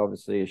Fares,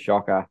 obviously a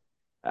shocker.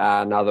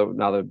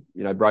 Another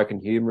broken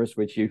humerus,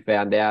 which you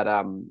found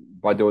out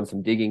by doing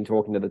some digging,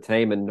 talking to the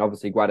team, and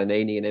obviously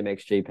Guadagnini and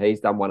MXGP's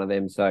done one of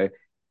them. So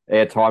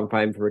time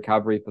frame for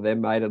recovery for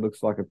them, mate. It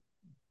looks like a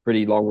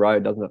pretty long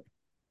road, doesn't it?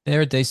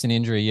 They're a decent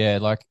injury, yeah.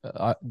 Like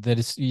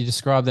you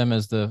describe them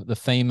as the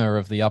femur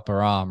of the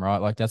upper arm, right?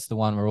 Like that's the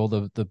one where all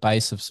the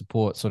base of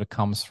support sort of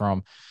comes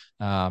from.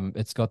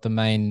 It's got the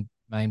main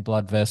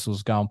blood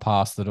vessels going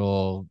past it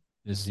all.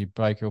 There's the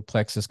brachial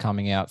plexus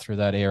coming out through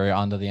that area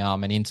under the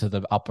arm and into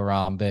the upper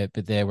arm bit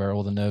there where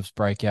all the nerves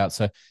break out.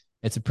 So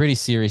it's a pretty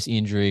serious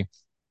injury.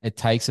 It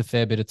takes a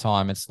fair bit of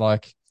time. It's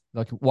like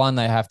one,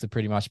 they have to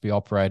pretty much be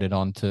operated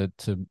on to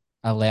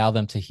allow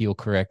them to heal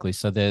correctly.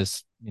 So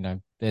there's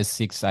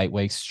 6-8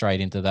 weeks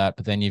straight into that,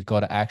 but then you've got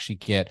to actually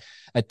get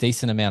a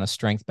decent amount of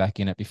strength back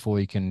in it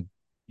before you can,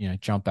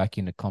 jump back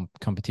into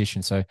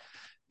competition. So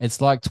it's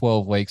like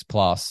 12 weeks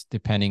plus,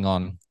 depending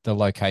on the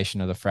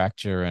location of the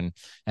fracture. And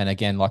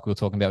again, like we were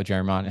talking about with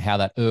Jeremy Martin, how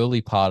that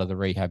early part of the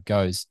rehab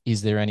goes.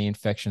 Is there any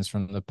infections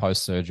from the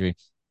post-surgery?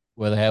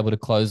 Were they able to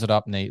close it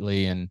up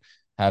neatly and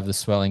have the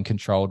swelling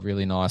controlled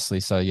really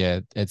nicely? So yeah,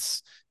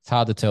 it's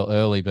hard to tell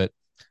early, but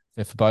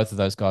for both of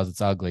those guys,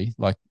 it's ugly.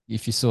 Like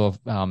if you saw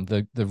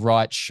the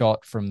right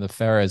shot from the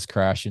Ferrez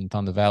crash in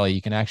Thunder Valley,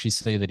 you can actually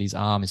see that his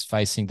arm is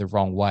facing the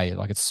wrong way,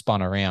 like it's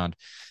spun around.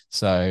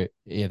 So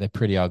yeah, they're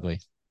pretty ugly.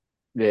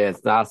 Yeah,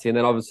 it's nasty. And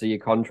then obviously you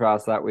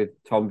contrast that with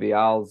Tom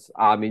Vial's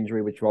arm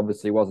injury, which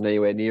obviously wasn't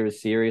anywhere near as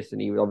serious,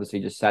 and he obviously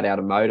just sat out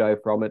of moto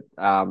from it.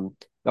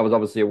 That was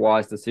obviously a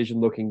wise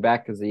decision looking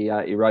back, because he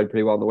rode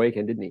pretty well on the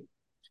weekend, didn't he?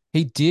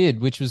 He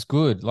did, which was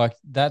good. Like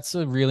that's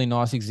a really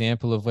nice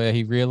example of where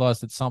he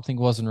realized that something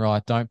wasn't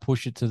right. Don't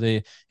push it to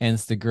the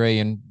nth degree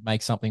and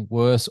make something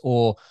worse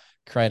or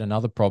create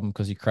another problem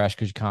because you crash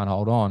because you can't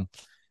hold on.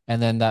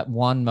 And then that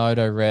one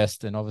moto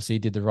rest, and obviously he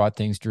did the right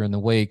things during the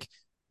week.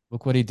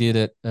 Look what he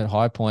did at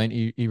High Point.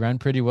 He ran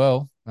pretty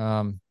well.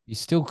 He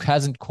still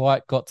hasn't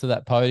quite got to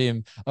that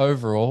podium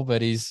overall,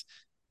 but he's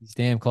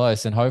damn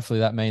close. And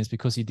hopefully that means,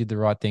 because he did the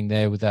right thing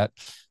there with that.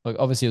 Look,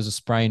 obviously it was a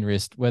sprained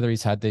wrist. Whether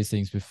he's had these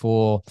things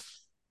before,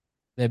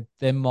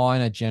 they're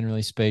minor,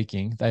 generally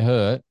speaking. They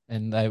hurt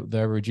and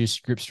they reduce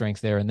grip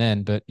strength there and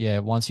then. But yeah,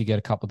 once you get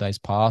a couple of days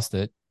past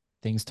it,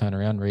 things turn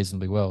around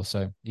reasonably well.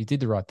 So he did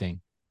the right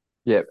thing.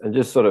 Yeah, and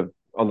just sort of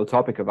on the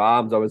topic of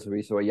arms, obviously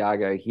we saw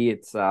Jago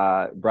Hertz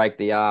break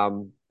the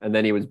arm, and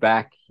then he was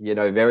back,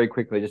 very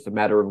quickly, just a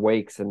matter of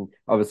weeks. And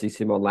obviously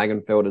Simon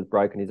Langenfeld has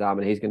broken his arm,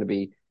 and he's going to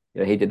be,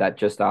 he did that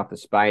just after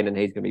Spain, and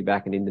he's going to be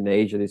back in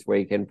Indonesia this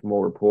weekend for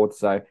more reports.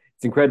 So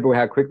it's incredible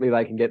how quickly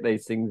they can get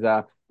these things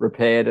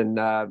repaired and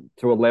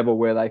to a level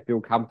where they feel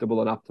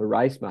comfortable enough to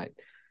race, mate.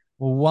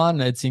 Well, one,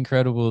 it's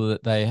incredible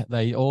that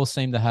they all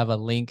seem to have a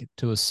link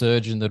to a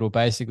surgeon that will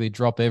basically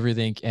drop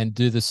everything and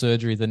do the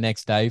surgery the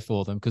next day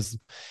for them, because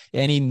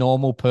any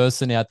normal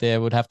person out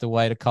there would have to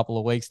wait a couple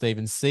of weeks to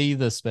even see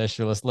the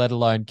specialist, let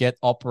alone get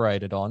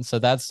operated on. So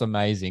that's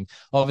amazing.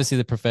 Obviously,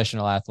 the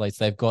professional athletes,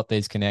 they've got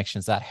these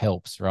connections. That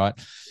helps, right?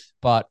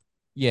 But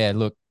yeah,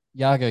 look,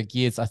 Jago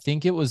Geerts, I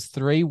think it was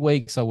 3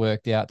 weeks I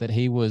worked out that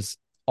he was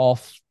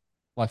off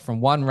like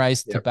from one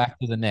race to Yep. back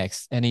to the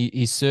next. And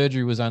his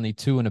surgery was only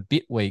 2 and a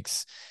bit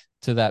weeks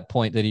to that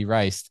point that he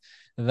raced.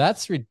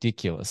 That's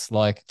ridiculous.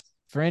 Like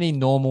for any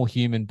normal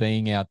human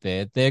being out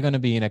there, they're going to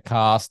be in a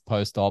cast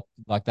post-op,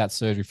 like that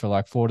surgery for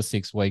like 4 to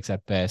 6 weeks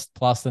at best.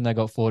 Plus, then they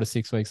got 4 to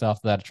 6 weeks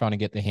after that trying to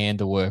get the hand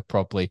to work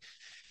properly.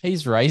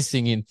 He's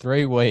racing in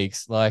 3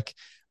 weeks. Like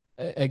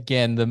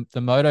again,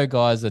 the moto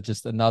guys are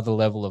just another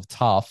level of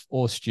tough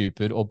or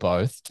stupid or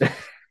both.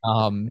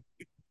 Um,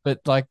 but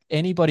like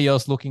anybody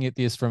else looking at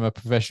this from a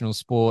professional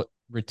sport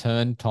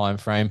return time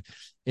frame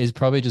is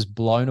probably just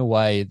blown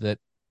away that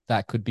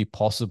that could be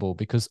possible,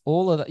 because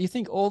all of that, you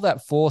think all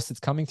that force that's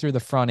coming through the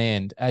front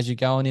end as you're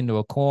going into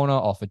a corner,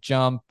 off a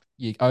jump,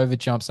 you over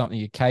jump something,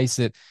 you case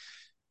it.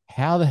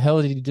 How the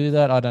hell did he do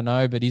that? I don't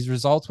know, but his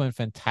results weren't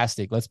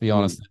fantastic. Let's be Mm.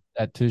 honest,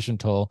 at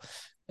Tushental,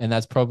 and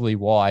that's probably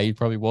why he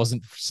probably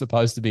wasn't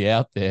supposed to be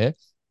out there,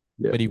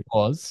 Yeah. but he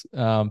was.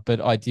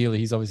 But ideally,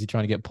 he's obviously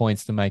trying to get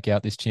points to make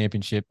out this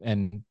championship.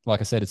 And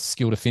like I said, it's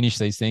skill to finish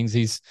these things.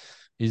 He's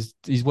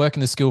working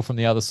the skill from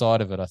the other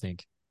side of it, I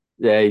think.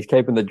 Yeah, he's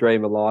keeping the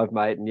dream alive,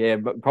 mate. And yeah,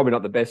 but probably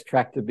not the best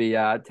track to be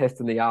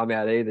testing the arm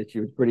out either. She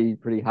was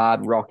pretty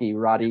hard, rocky,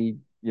 ruddy,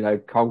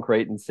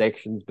 concrete in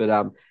sections. But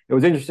it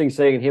was interesting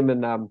seeing him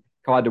and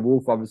Kai de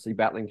Wolf obviously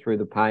battling through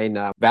the pain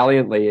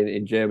valiantly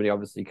in Germany.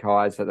 Obviously,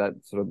 Kai's had that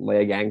sort of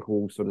leg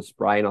ankle sort of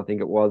sprain, I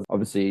think it was.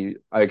 Obviously,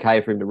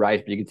 okay for him to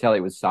race, but you could tell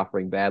he was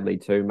suffering badly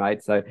too,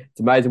 mate. So it's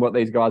amazing what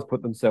these guys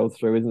put themselves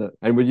through, isn't it?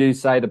 And would you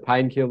say the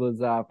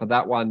painkillers for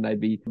that one, they'd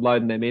be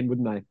loading them in,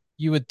 wouldn't they?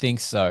 You would think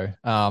so.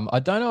 I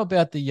don't know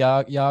about the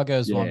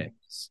Yargo's one. Yeah.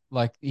 Because,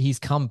 like he's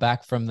come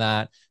back from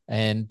that,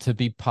 and to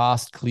be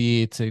past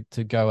clear to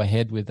go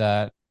ahead with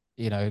that,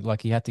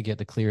 like he had to get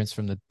the clearance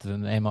from the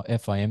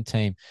FIM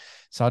team.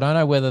 So I don't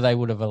know whether they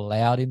would have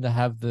allowed him to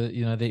have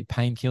the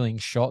pain killing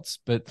shots,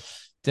 but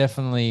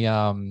definitely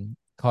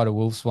Kyder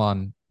Wolf's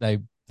one they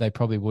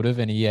probably would have,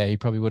 and yeah, he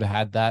probably would have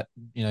had that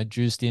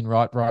juiced in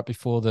right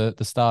before the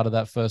start of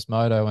that first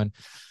moto, and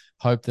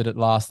hoped that it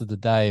lasted the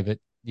day, but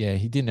yeah,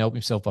 he didn't help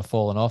himself by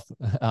falling off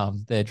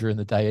there during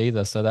the day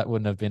either. So that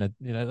wouldn't have been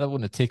that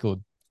wouldn't have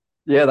tickled.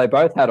 Yeah, they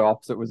both had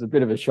offs. It was a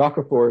bit of a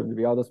shocker for him, to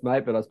be honest,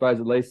 mate. But I suppose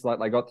at least like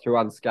they got through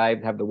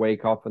unscathed, have the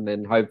week off, and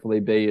then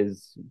hopefully be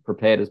as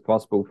prepared as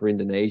possible for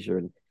Indonesia.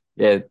 And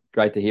yeah,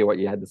 great to hear what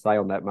you had to say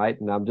on that, mate.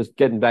 And just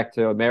getting back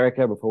to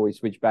America before we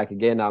switch back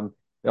again.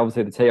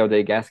 Obviously the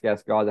TLD Gas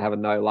guys are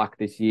having no luck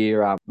this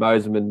year.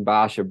 Moseman,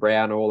 Barsha,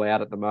 Brown all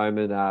out at the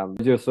moment.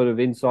 Your sort of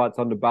insights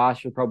onto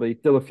Barsha, probably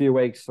still a few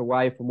weeks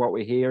away from what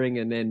we're hearing.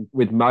 And then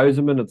with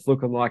Moseman, it's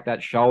looking like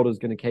that shoulder's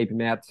going to keep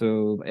him out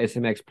to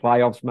SMX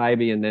playoffs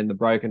maybe. And then the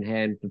broken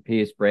hand for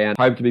Pierce Brown.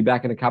 Hope to be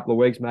back in a couple of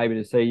weeks maybe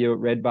to see you at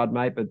Redbud,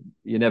 mate. But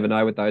you never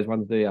know with those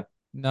ones, do you?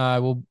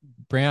 No, well,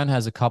 Brown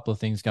has a couple of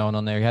things going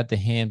on there. He had the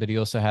hand, but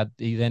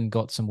he then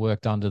got some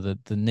work done to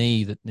the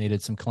knee that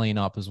needed some clean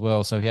up as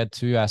well. So he had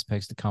two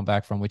aspects to come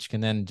back from, which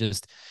can then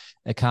just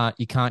you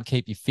can't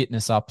keep your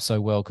fitness up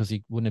so well, because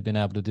he wouldn't have been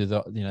able to do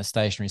the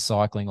stationary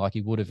cycling like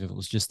he would have if it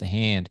was just the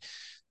hand.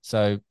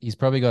 So he's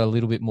probably got a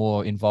little bit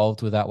more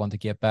involved with that one to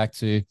get back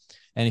to.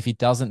 And if he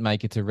doesn't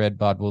make it to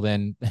Redbud, well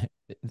then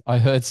I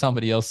heard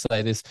somebody else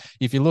say this.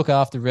 If you look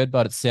after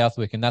Redbud at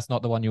Southwick, and that's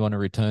not the one you want to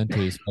return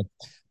to. So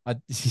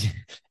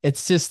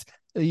it's just,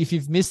 if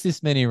you've missed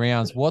this many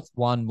rounds, what's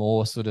one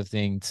more sort of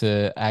thing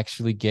to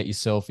actually get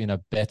yourself in a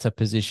better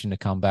position to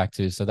come back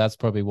to? So that's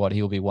probably what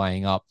he'll be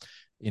weighing up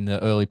in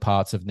the early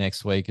parts of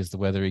next week, as to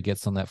whether he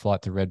gets on that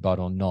flight to Redbud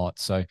or not.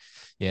 So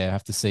yeah, I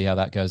have to see how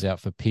that goes out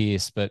for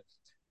Pierce. But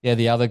yeah,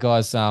 the other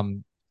guys,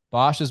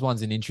 Barsha's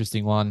one's an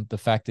interesting one. The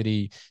fact that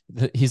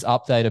his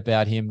update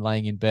about him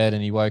laying in bed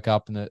and he woke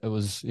up and it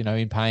was,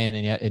 in pain,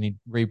 and he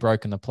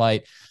re-broken the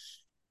plate.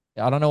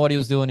 I don't know what he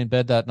was doing in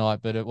bed that night,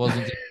 but it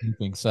wasn't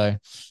sleeping. So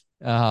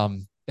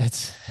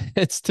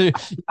it's too,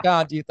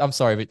 I'm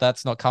sorry, but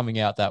that's not coming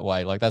out that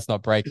way. Like that's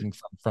not breaking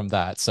from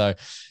that. So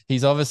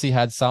he's obviously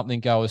had something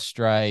go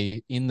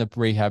astray in the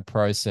rehab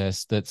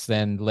process that's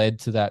then led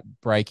to that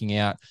breaking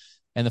out.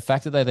 And the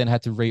fact that they then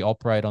had to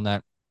reoperate on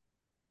that,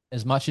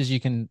 as much as you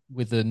can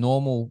with the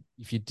normal,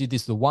 if you did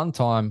this the one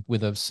time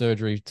with a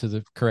surgery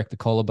to correct the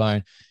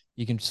collarbone,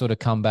 you can sort of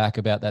come back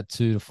about that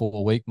 2 to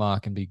 4 week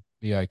mark and be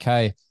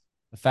okay.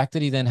 The fact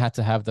that he then had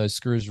to have those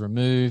screws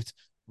removed,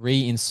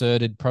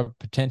 reinserted,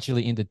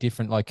 potentially into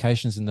different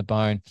locations in the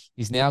bone,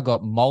 he's now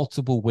got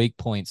multiple weak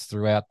points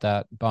throughout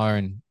that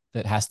bone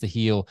that has to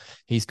heal.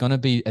 He's going to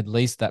be at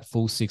least that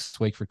full 6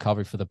 week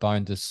recovery for the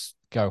bone to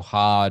go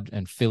hard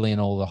and fill in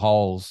all the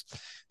holes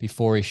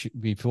before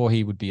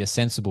he would be a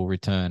sensible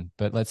return.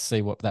 But let's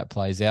see what that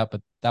plays out.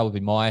 But that would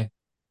be my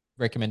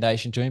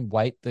recommendation to him.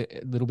 Wait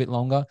a little bit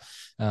longer.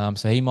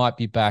 So he might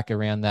be back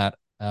around that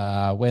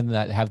when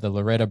that have the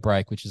Loretta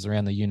break, which is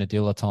around the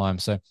Unadilla time.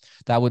 So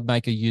that would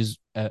make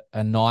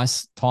a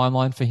nice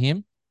timeline for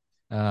him.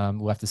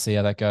 We'll have to see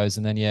how that goes.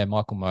 And then, yeah,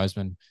 Michael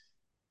Moseman,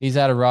 he's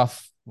had a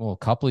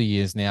couple of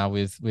years now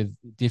with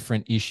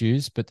different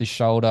issues, but the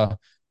shoulder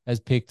has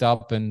picked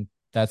up, and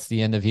that's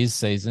the end of his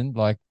season.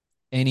 Like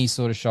any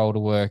sort of shoulder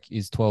work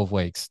is 12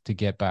 weeks to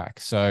get back.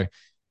 So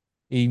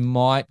He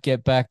might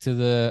get back to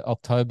the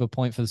October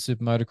point for the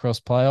Super Motocross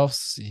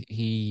playoffs.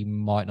 He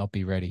might not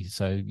be ready.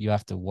 So you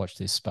have to watch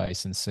this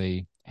space and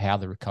see how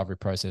the recovery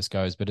process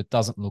goes. But it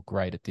doesn't look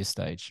great at this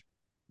stage.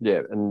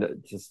 Yeah, and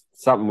just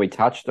something we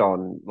touched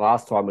on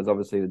last time was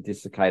obviously the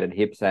dislocated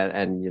hips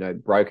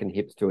and broken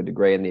hips to a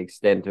degree and the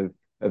extent of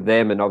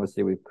them. And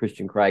obviously with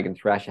Christian Craig and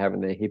Thrash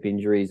having their hip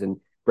injuries and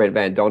Brent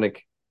Van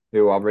Donnick,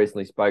 who I've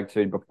recently spoke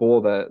to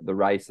before the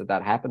race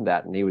that happened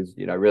at. And he was,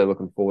 really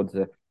looking forward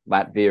to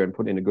Latvia and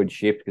putting in a good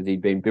shift because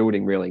he'd been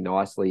building really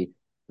nicely,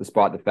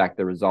 despite the fact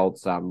the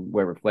results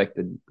were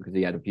reflected because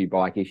he had a few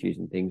bike issues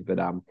and things. But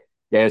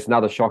yeah, it's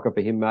another shocker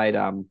for him, mate.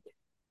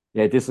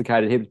 Yeah,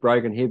 dislocated hips,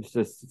 broken hips,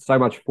 just so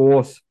much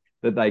force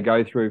that they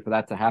go through for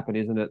that to happen,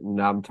 isn't it?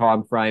 And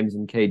time frames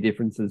and key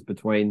differences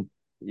between,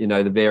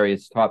 the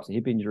various types of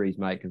hip injuries,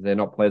 mate, because they're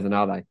not pleasant,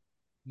 are they?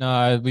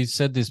 No, we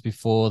said this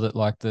before that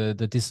like the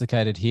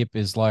dislocated hip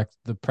is like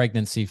the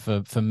pregnancy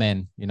for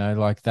men,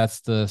 like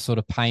that's the sort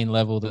of pain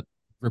level that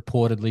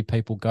reportedly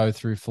people go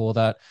through for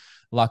that.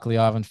 Luckily,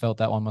 I haven't felt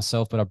that one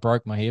myself, but I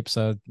broke my hip,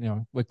 so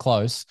we're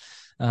close.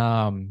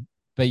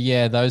 But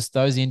yeah,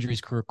 those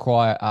injuries could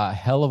require a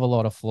hell of a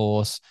lot of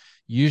force,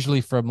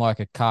 usually from like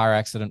a car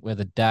accident where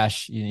the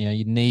dash,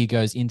 your knee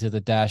goes into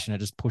the dash and it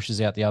just pushes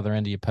out the other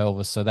end of your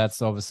pelvis. So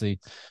that's obviously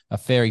a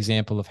fair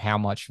example of how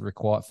much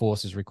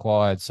force is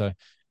required. So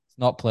it's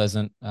not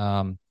pleasant.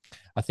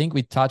 I think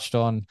we touched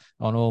on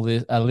all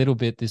this a little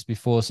bit this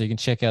before, so you can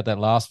check out that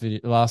last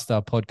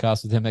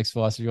podcast with MX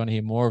Vice if you want to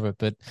hear more of it.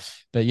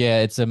 But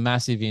yeah, it's a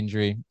massive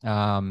injury.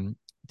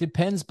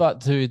 Depends,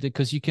 but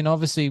because you can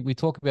obviously, we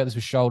talk about this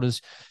with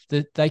shoulders,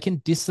 that they can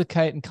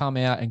dislocate and come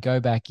out and go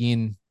back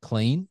in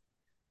clean.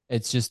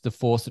 It's just the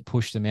force that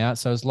pushed them out.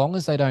 So as long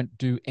as they don't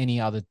do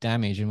any other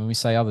damage, and when we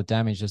say other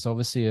damage, there's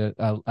obviously a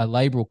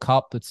labral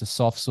cup that's a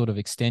soft sort of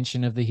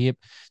extension of the hip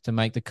to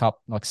make the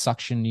cup like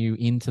suction you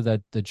into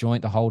the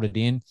joint to hold it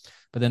in.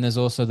 But then there's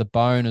also the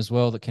bone as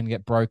well that can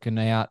get broken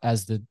out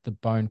as the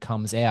bone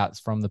comes out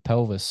from the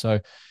pelvis. So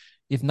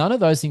if none of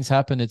those things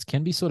happen, it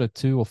can be sort of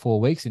 2 or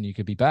 4 weeks and you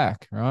could be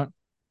back, right?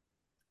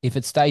 If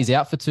it stays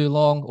out for too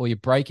long or you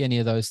break any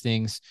of those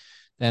things,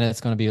 then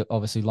it's going to be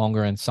obviously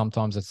longer. And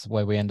sometimes it's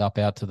where we end up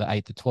out to the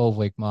 8 to 12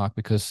 week mark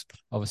because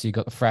obviously you've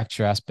got the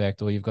fracture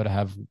aspect or you've got to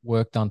have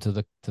work done to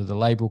the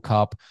labral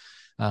cup.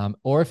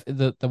 Or if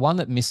the one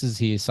that misses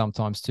here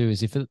sometimes too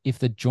is if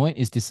the joint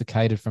is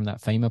dislocated from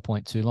that femur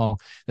point too long,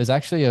 there's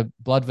actually a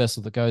blood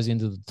vessel that goes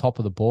into the top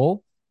of the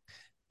ball.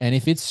 And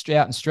if it's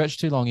out and stretched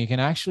too long, you can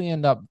actually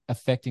end up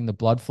affecting the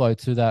blood flow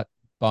to that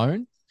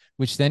bone,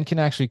 which then can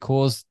actually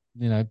cause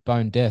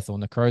bone death or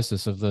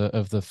necrosis of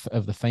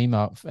the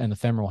femur and the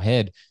femoral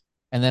head,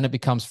 and then it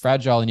becomes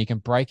fragile, and you can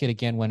break it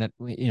again when it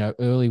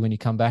early when you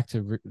come back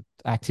to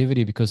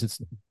activity because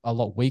it's a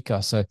lot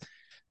weaker. So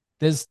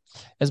there's,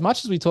 as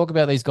much as we talk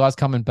about these guys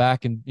coming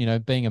back and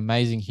being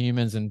amazing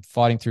humans and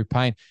fighting through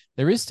pain,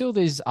 there is still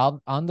these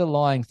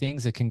underlying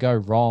things that can go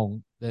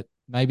wrong that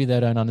maybe they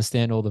don't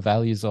understand all the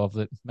values of,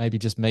 that maybe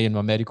just me and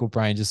my medical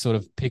brain just sort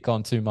of pick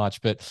on too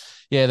much. But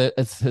yeah,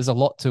 there's a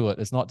lot to it.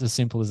 It's not as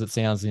simple as it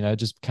sounds, it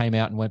just came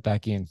out and went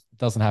back in. It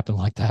doesn't happen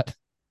like that.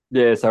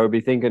 Yeah, so we'd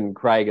be thinking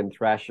Craig and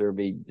Thrasher would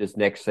be just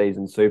next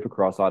season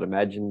Supercross, I'd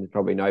imagine. There's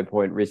probably no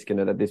point risking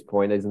it at this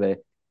point, isn't there?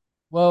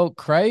 Well,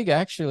 Craig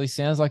actually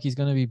sounds like he's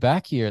going to be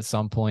back here at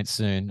some point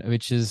soon,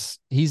 which is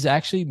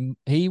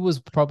he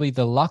was probably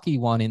the lucky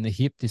one in the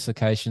hip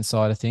dislocation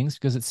side of things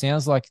because it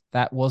sounds like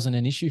that wasn't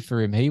an issue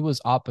for him. He was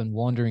up and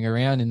wandering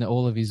around in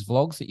all of his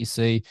vlogs that you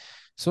see,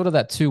 sort of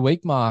that 2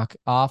 week mark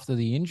after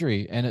the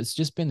injury. And it's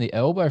just been the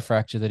elbow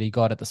fracture that he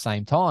got at the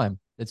same time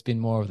that's been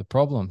more of the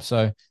problem.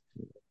 So,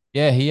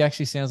 yeah, he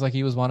actually sounds like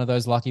he was one of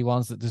those lucky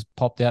ones that just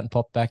popped out and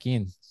popped back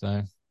in.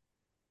 So,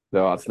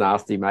 No, it's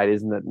nasty, mate,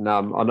 isn't it? And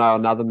I know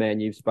another man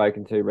you've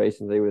spoken to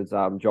recently was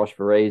Josh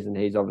Varese, and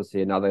he's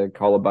obviously another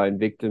collarbone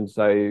victim.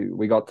 So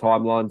we got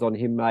timelines on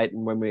him, mate,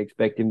 and when we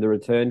expect him to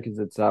return, because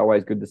it's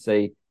always good to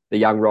see the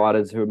young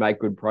riders who make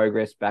good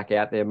progress back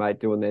out there, mate,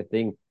 doing their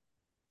thing.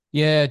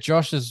 yeah,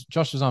 Josh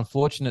was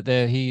unfortunate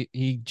there.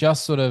 He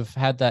just sort of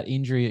had that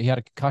injury. He had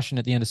a concussion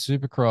at the end of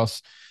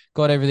Supercross,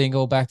 got everything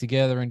all back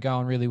together and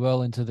going really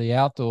well into the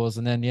outdoors.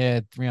 And then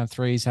yeah, round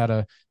 3 he's had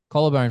a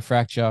collarbone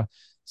fracture.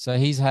 So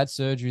he's had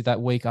surgery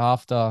that week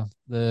after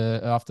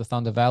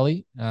Thunder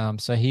Valley.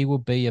 So he will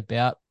be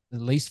about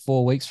at least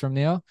 4 weeks from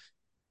now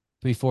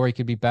before he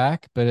could be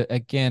back. But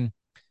again,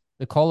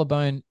 the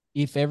collarbone,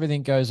 if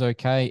everything goes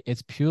okay,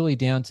 it's purely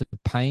down to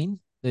pain,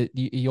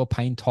 your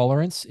pain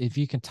tolerance. If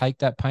you can take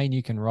that pain,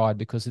 you can ride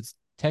because it's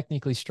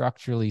technically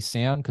structurally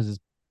sound because it's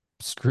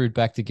screwed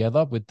back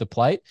together with the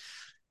plate.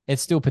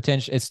 It's still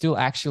potential. It's still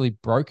actually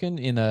broken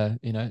in a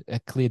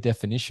clear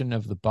definition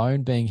of the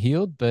bone being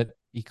healed, but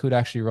he could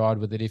actually ride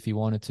with it if he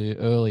wanted to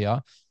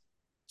earlier.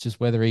 Just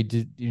whether he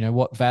did,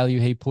 what value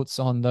he puts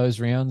on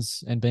those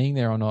rounds and being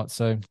there or not.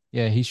 So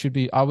yeah, he should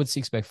be. I would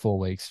expect 4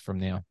 weeks from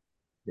now.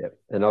 Yep.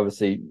 And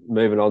obviously,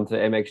 moving on to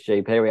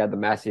MXGP, we had the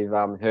massive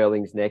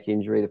Hurling's neck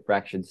injury, the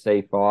fractured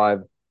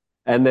C5.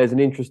 And there's an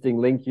interesting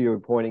link you were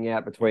pointing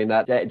out between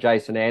that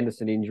Jason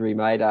Anderson injury,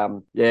 mate.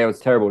 Yeah, it was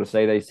terrible to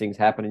see these things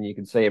happen, and you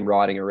can see him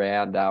riding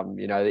around.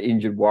 The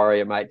injured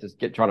warrior, mate, just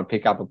trying to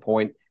pick up a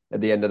point at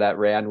the end of that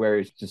round where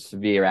it's just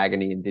severe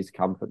agony and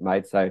discomfort,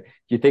 mate. So do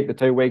you think the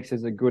 2 weeks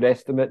is a good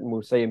estimate and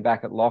we'll see him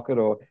back at Lockett,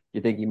 or do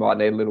you think he might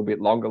need a little bit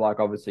longer, like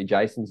obviously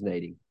Jason's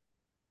needing?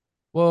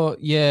 Well,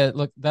 yeah,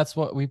 look, that's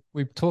what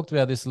we've talked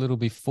about this a little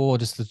before,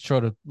 just to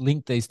try to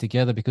link these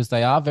together because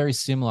they are very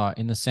similar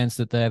in the sense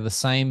that they're the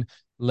same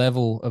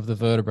level of the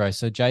vertebrae.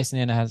 So Jason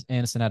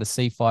Anderson had a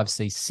C5,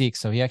 C6,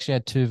 so he actually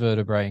had two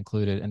vertebrae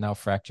included, and they were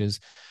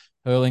fractures.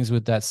 Hurlings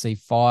with that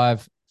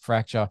C5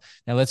 fracture.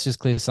 Now let's just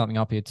clear something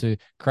up here too.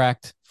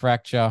 Cracked,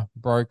 fracture,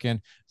 broken.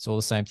 It's all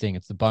the same thing.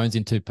 It's the bones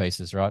in two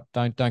pieces, right?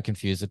 Don't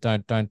confuse it.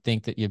 Don't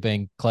think that you're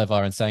being clever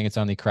and saying it's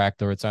only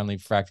cracked or it's only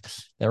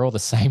fracked. They're all the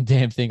same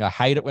damn thing. I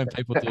hate it when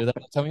people do that.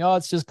 They tell me, oh,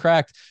 it's just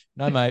cracked.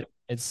 No, mate,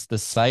 it's the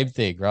same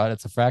thing, right?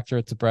 It's a fracture,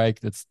 it's a break,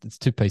 it's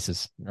two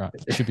pieces, right?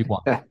 It should be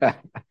one.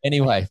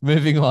 Anyway,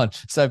 moving on.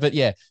 So, but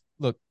yeah,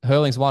 look,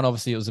 Hurling's one,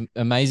 obviously, it was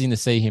amazing to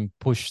see him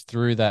push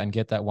through that and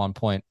get that 1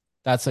 point.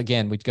 That's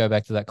again, we'd go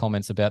back to that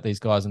comments about these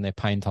guys and their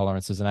pain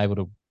tolerances and able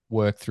to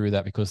work through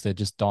that because they're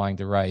just dying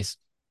to race.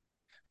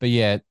 But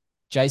yeah,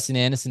 Jason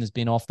Anderson has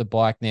been off the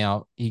bike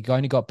now. He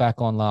only got back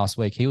on last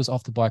week. He was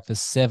off the bike for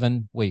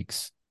 7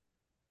 weeks.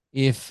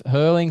 If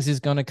Hurlings is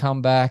going to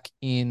come back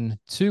in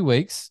 2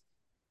 weeks,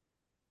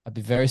 I'd be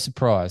very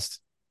surprised.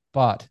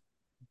 But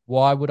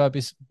why would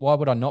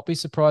I not be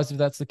surprised if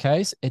that's the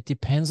case? It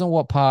depends on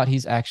what part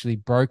he's actually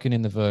broken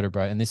in the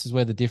vertebrae. And this is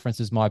where the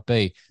differences might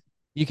be.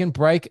 You can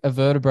break a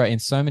vertebrae in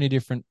so many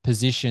different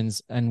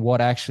positions, and what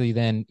actually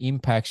then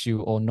impacts you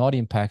or not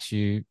impacts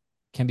you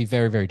can be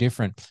very, very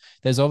different.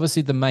 There's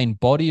obviously the main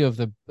body of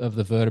the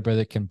vertebra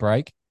that can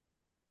break.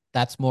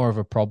 That's more of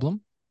a problem.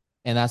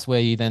 And that's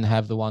where you then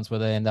have the ones where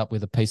they end up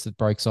with a piece that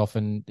breaks off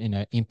and,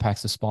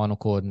 impacts the spinal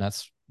cord. And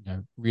that's,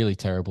 really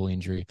terrible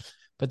injury.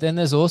 But then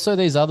there's also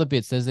these other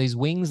bits. There's these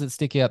wings that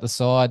stick out the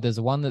side. There's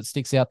the one that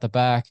sticks out the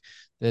back.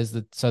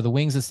 So the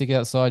wings that stick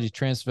outside, your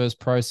transverse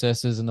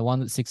processes, and the one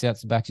that sticks out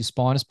the back, your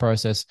spinous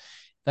process.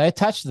 They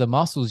attach to the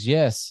muscles,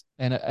 yes,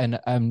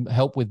 and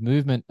help with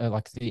movement,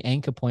 like the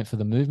anchor point for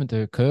the movement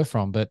to occur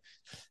from. But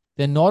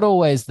they're not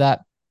always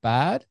that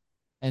bad.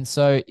 And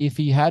so if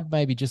he had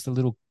maybe just a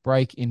little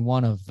break in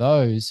one of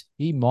those,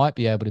 he might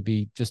be able to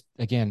be just,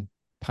 again,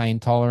 pain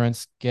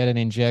tolerance, get an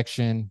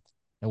injection,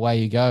 away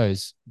he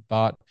goes.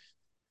 But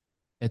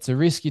it's a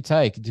risk you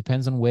take. It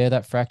depends on where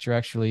that fracture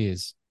actually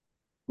is.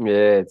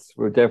 Yeah,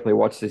 we'll definitely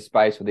watch this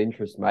space with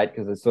interest, mate,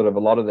 because it's sort of a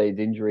lot of these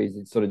injuries,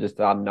 it's sort of just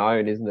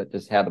unknown, isn't it?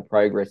 Just how the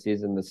progress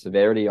is and the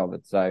severity of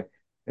it. So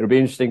it'll be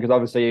interesting because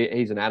obviously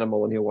he's an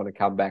animal and he'll want to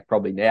come back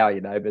probably now,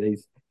 but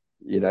he's,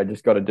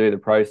 just got to do the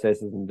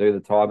processes and do the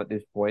time at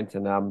this point.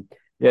 And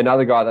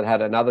another guy that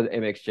had another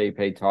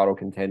MXGP title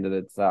contender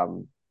that's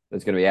going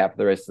to be out for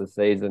the rest of the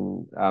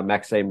season,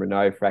 Maxime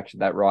Renault fractured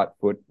that right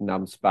foot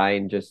in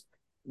Spain. Just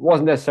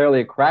wasn't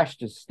necessarily a crash,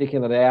 just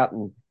sticking it out,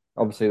 and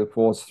obviously the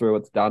force through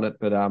it's done it.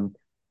 But it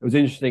was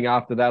interesting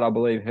after that. I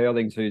believe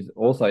Hurlings, who's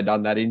also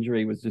done that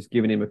injury, was just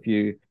giving him a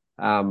few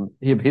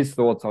his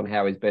thoughts on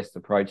how his best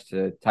approach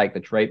to take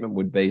the treatment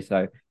would be.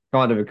 So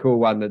kind of a cool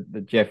one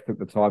that Jeff took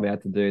the time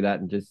out to do that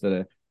and just sort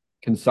of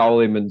console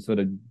him and sort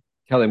of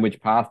tell him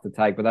which path to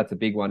take. But that's a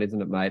big one,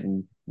 isn't it, mate?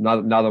 And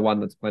another one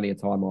that's plenty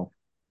of time off.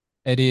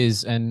 It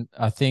is. And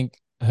I think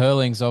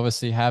Hurling's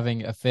obviously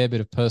having a fair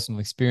bit of personal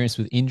experience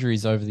with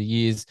injuries over the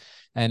years.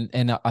 And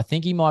I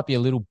think he might be a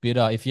little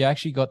bitter. If you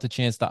actually got the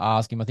chance to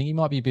ask him, I think he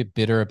might be a bit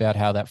bitter about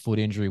how that foot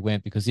injury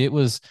went because it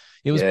was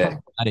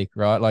problematic,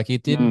 right? Like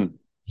it didn't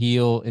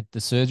heal. The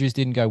surgeries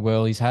didn't go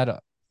well. He's had, I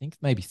think,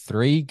 maybe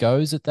 3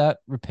 goes at that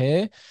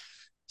repair.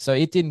 So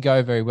it didn't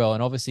go very well.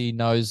 And obviously he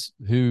knows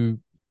who,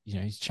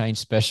 he's changed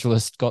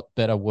specialist, got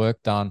better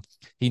work done.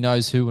 He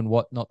knows who and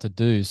what not to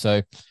do.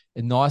 So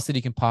it's nice that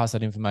he can pass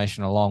that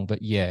information along.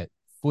 But yeah,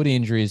 foot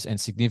injuries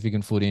and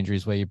significant foot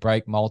injuries where you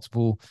break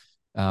multiple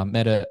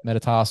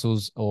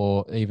metatarsals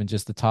or even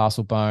just the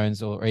tarsal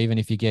bones, or even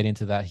if you get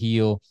into that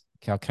heel,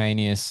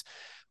 calcaneus,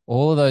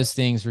 all of those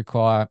things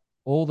require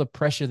all the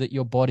pressure that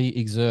your body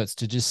exerts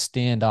to just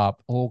stand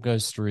up, all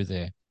goes through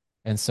there.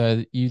 And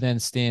so you then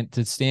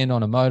stand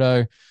on a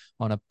moto,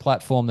 on a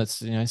platform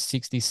that's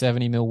 60,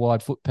 70 mil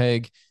wide foot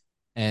peg,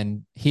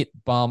 and hit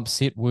bumps,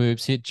 hit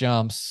whoops, hit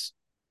jumps.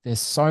 There's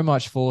so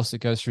much force that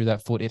goes through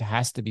that foot. It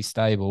has to be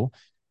stable.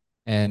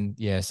 And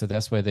yeah, so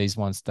that's where these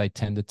ones, they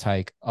tend to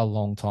take a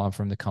long time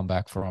for them to come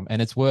back from.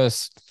 And it's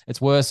worse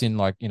in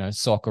like,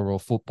 soccer or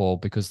football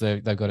because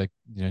they've got to,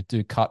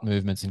 do cut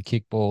movements and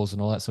kick balls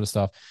and all that sort of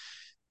stuff.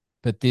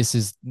 But this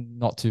is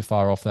not too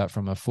far off that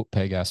from a foot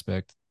peg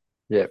aspect.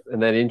 Yeah.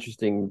 And then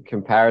interesting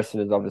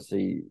comparison is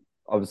obviously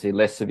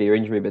less severe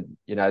injury, but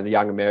the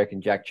young American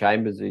Jack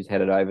Chambers, who's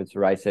headed over to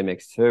race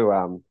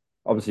MX2,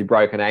 obviously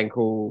broken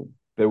ankle,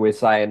 but we're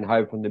saying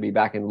hoping to be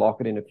back in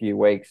Lockett in a few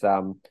weeks.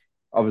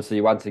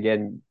 Obviously, once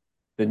again,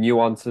 the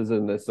nuances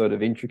and the sort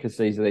of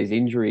intricacies of these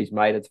injuries,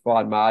 mate, it's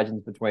fine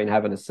margins between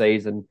having a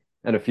season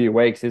and a few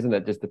weeks, isn't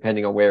it? Just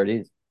depending on where it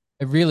is.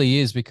 It really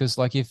is, because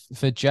like if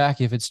for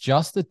Jack, if it's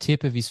just the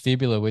tip of his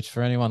fibula, which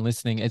for anyone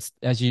listening, it's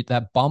as you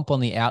that bump on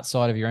the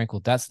outside of your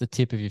ankle, that's the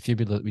tip of your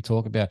fibula that we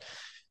talk about.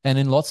 And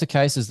in lots of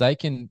cases,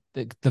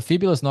 the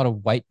fibula is not a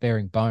weight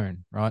bearing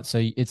bone, right? So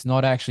it's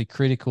not actually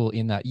critical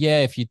in that.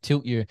 Yeah, if you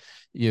tilt your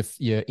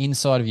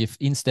inside of your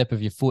instep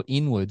of your foot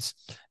inwards,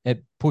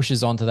 it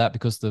pushes onto that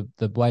because the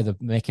way the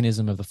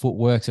mechanism of the foot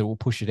works, it will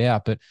push it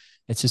out. But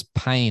it's just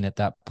pain at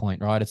that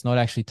point, right? It's not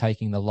actually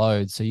taking the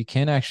load. So you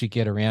can actually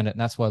get around it. And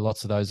that's why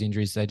lots of those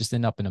injuries, they just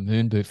end up in a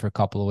moon boot for a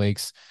couple of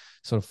weeks,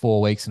 sort of 4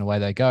 weeks, and away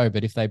they go.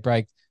 But if they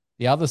break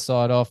the other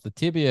side off, the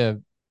tibia,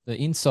 the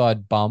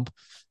inside bump,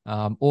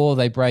 or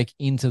they break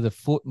into the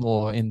foot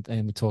more, and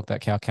we talk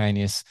that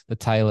calcaneus, the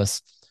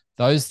talus,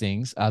 those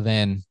things are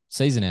then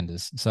season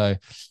enders. So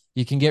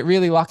you can get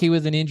really lucky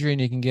with an injury,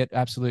 and you can get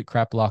absolute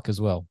crap luck as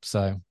well.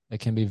 So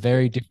it can be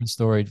very different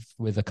story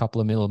with a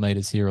couple of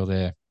millimeters here or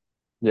there.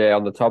 Yeah,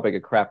 on the topic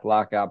of crap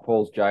luck,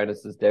 Paul's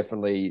Jonas is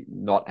definitely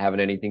not having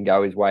anything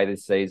go his way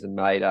this season,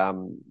 mate.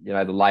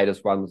 The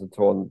latest one was a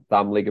torn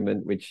thumb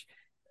ligament, which,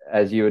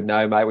 as you would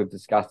know, mate, we've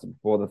discussed it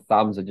before. The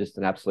thumbs are just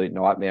an absolute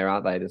nightmare,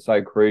 aren't they? They're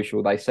so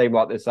crucial. They seem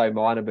like they're so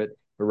minor, but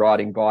for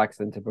riding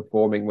bikes and to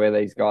performing where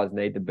these guys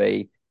need to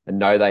be and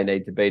know they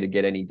need to be to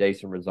get any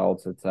decent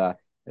results,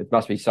 it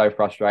must be so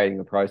frustrating,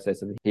 the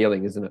process of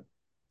healing, isn't it?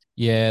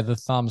 Yeah, the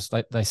thumbs,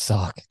 they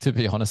suck, to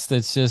be honest.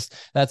 It's just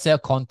that's our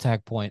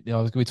contact point.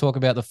 We talk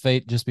about the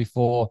feet just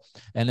before,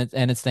 and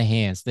it's the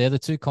hands. They're the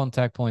two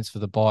contact points for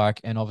the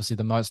bike, and obviously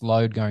the most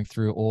load going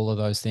through all of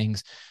those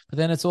things. But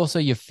then it's also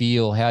your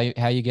feel, how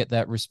you get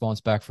that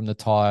response back from the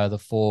tire, the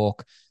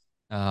fork,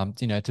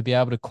 to be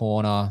able to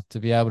corner, to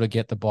be able to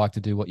get the bike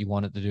to do what you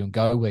want it to do and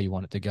go where you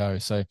want it to go.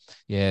 So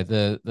yeah,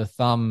 the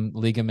thumb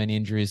ligament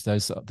injuries, the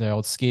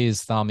old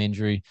skiers thumb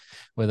injury,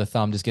 where the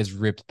thumb just gets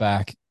ripped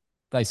back,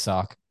 they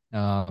suck.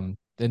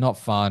 They're not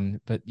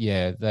fun, but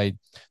yeah, they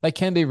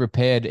can be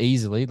repaired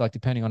easily. Like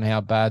depending on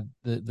how bad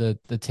the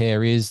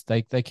tear is,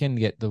 they can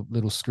get the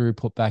little screw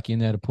put back in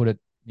there to put it,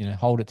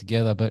 hold it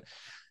together. But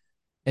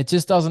it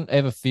just doesn't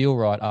ever feel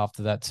right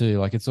after that too.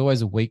 Like it's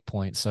always a weak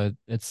point. So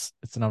it's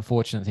an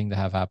unfortunate thing to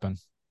have happen.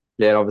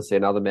 Yeah, and obviously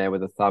another man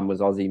with a thumb was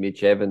Aussie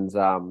Mitch Evans.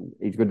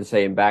 He's good to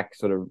see him back,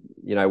 sort of,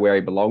 where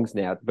he belongs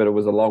now. But it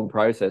was a long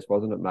process,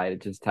 wasn't it, mate?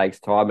 It just takes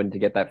time and to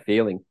get that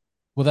feeling.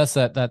 Well, that's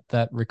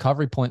that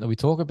recovery point that we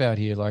talk about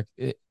here. Like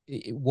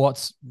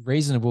what's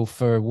reasonable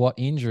for what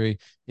injury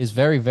is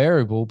very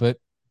variable, but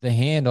the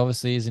hand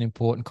obviously is an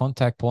important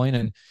contact point,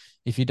 and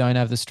if you don't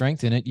have the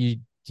strength in it,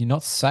 you're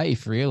not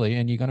safe really,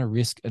 and you're going to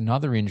risk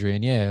another injury.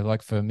 And yeah,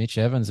 like for Mitch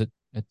Evans, it's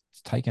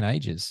taken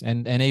ages,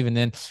 and even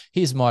then,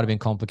 his might have been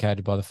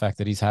complicated by the fact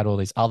that he's had all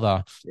these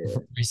other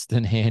wrist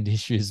and hand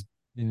issues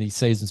in these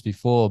seasons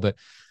before. But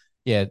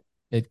yeah,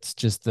 it's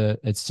just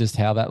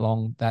how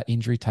that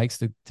injury takes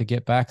to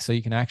get back so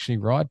you can actually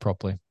ride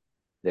properly.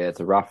 Yeah,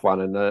 it's a rough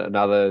one. And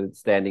another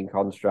standing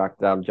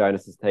construct,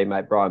 Jonas's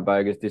teammate Brian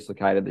Bogus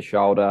dislocated the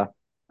shoulder.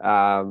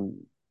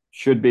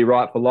 Should be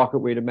right for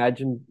Lockett, we'd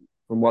imagine,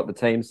 from what the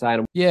team's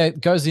saying. Yeah,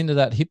 it goes into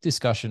that hip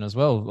discussion as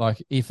well.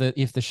 Like if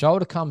the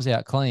shoulder comes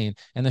out clean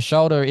and the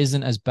shoulder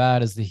isn't as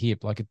bad as the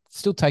hip, like it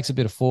still takes a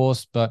bit of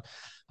force, but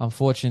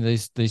unfortunately,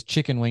 these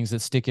chicken wings that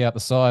stick out the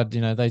side,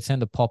 they tend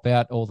to pop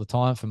out all the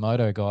time for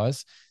moto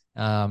guys.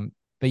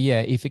 But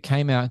yeah, if it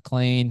came out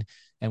clean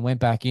and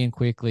went back in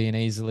quickly and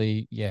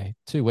easily, yeah,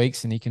 2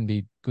 weeks and he can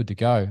be good to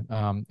go.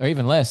 Or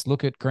even less.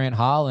 Look at Grant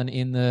Harlan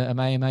in the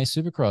AMA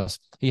Supercross.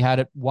 He had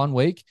it 1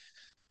 week,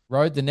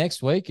 rode the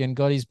next week, and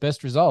got his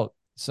best result.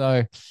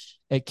 So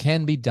it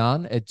can be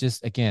done. It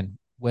just, again,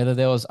 whether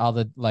there was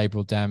other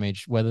labral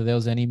damage, whether there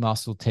was any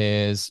muscle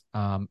tears,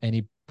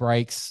 any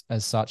breaks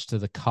as such to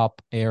the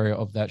cup area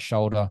of that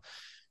shoulder,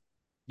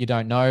 you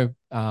don't know.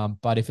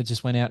 But if it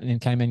just went out and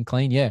came in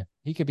clean, yeah,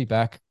 he could be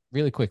back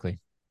really quickly.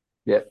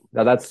 Yeah,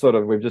 now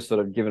we've just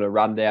sort of given a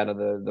rundown of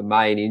the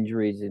main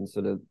injuries in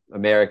sort of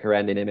America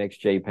and in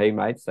MXGP,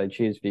 mate. So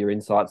cheers for your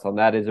insights on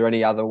that. Is there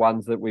any other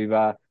ones that we've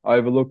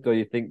overlooked or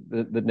you think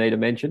that need a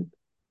mention?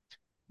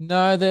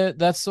 No,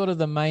 that's sort of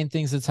the main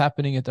things that's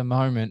happening at the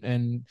moment.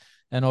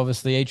 And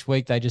obviously each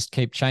week they just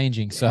keep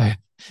changing. So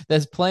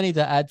there's plenty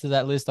to add to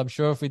that list. I'm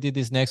sure if we did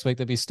this next week,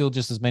 there'd be still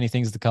just as many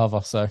things to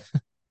cover. So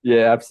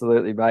yeah,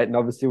 absolutely, mate. And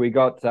obviously we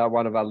got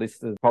one of our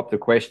listeners popped a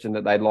question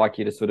that they'd like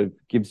you to sort of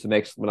give some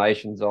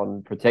explanations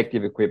on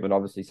protective equipment,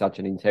 obviously such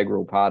an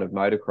integral part of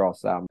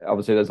motocross.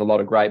 Obviously there's a lot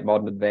of great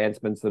modern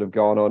advancements that have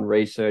gone on,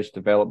 research,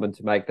 development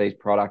to make these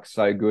products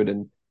so good.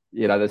 And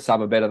there's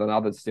some are better than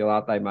others still,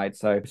 aren't they, mate?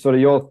 So sort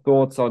of your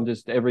thoughts on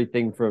just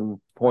everything from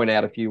point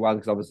out a few ones,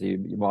 because obviously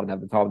you mightn't have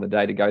the time of the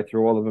day to go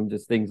through all of them,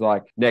 just things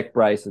like neck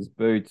braces,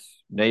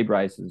 boots, knee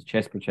braces,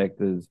 chest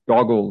protectors,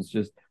 goggles,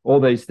 just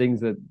all these things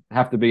that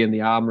have to be in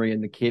the armory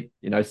and the kit.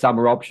 Some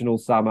are optional,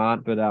 some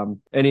aren't, but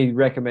any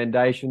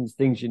recommendations,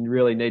 things you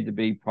really need to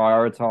be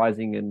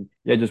prioritizing, and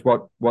yeah, just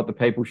what the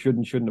people should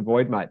and shouldn't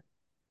avoid, mate?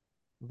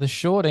 the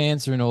short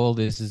answer in all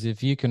this is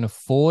if you can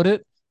afford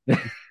it, you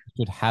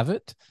should have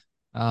it.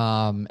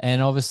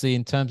 And obviously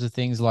in terms of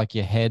things like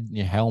your head and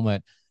your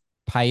helmet,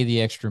 pay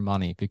the extra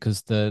money,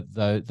 because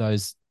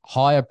those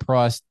higher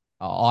priced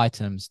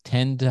items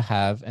tend to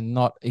have, and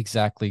not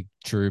exactly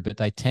true, but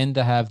they tend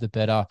to have the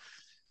better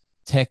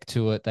tech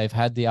to it. They've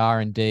had the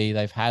R&D,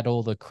 they've had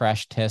all the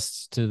crash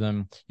tests to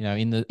them,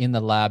 in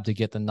the lab to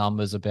get the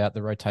numbers about the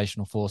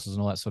rotational forces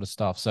and all that sort of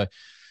stuff. So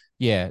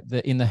yeah,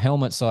 in the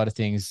helmet side of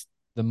things,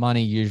 the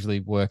money usually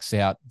works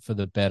out for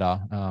the better,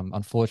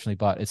 unfortunately,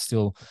 but it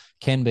still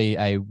can be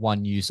a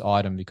one-use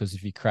item, because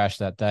if you crash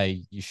that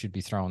day, you should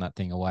be throwing that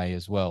thing away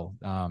as well.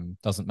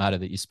 Doesn't matter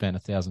that you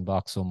spent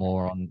 $1,000 or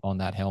more on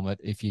that helmet.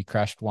 If you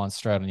crashed once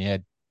straight on your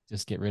head,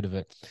 just get rid of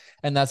it.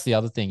 And that's the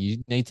other thing.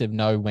 You need to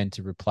know when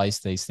to replace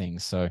these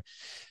things. So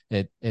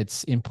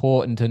it's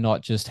important to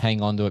not just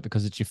hang on to it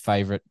because it's your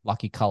favorite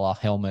lucky color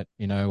helmet,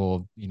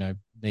 or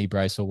knee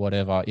brace or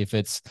whatever. If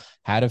it's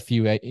had a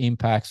few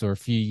impacts or a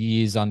few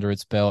years under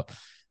its belt,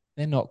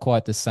 they're not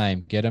quite the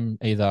same. Get them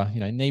either,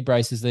 knee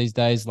braces these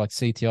days, like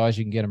CTIs,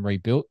 you can get them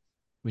rebuilt,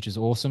 which is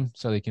awesome.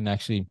 So they can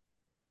actually,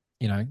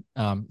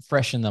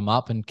 freshen them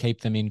up and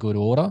keep them in good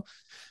order.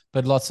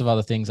 But lots of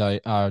other things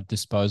are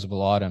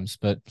disposable items.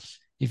 But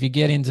if you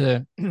get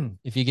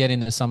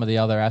into some of the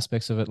other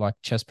aspects of it, like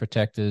chest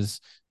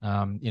protectors,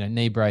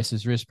 knee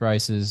braces, wrist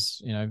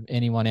braces,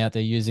 anyone out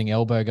there using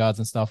elbow guards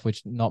and stuff,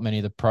 which not many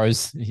of the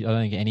pros, I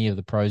don't think any of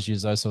the pros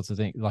use those sorts of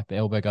things, like the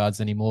elbow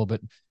guards anymore,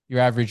 but your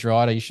average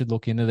rider, you should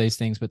look into these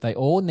things, but they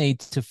all need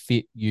to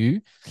fit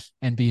you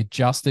and be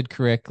adjusted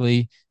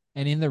correctly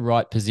and in the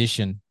right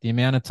position. The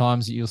amount of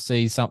times that you'll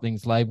see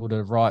something's labeled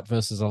a right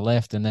versus a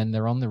left, and then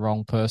they're on the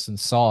wrong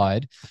person's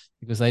side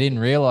because they didn't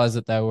realize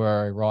that they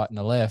were a right and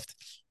a left.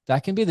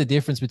 That can be the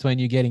difference between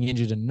you getting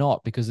injured and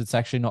not, because it's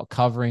actually not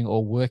covering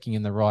or working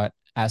in the right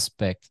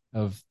aspect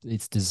of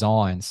its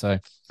design. So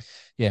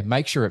yeah,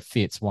 make sure it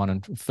fits, one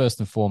and first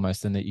and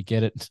foremost, and that you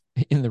get it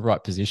in the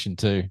right position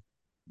too.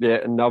 Yeah,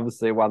 and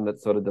obviously one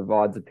that sort of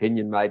divides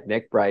opinion, mate,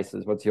 neck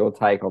braces. What's your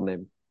take on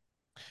them?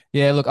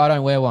 Yeah, look, I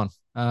don't wear one.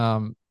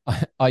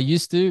 I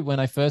used to when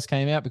I first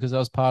came out, because I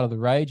was part of the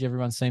rage.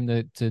 Everyone seemed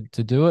to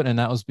do it, and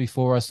that was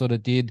before I sort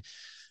of did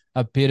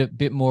a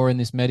bit more in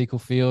this medical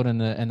field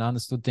and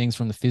understood things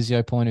from the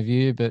physio point of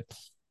view. But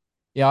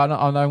yeah, I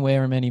don't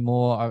wear them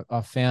anymore.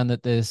 I found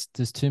that there's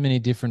too many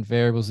different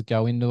variables that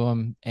go into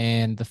them,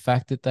 and the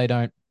fact that they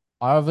don't.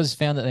 I always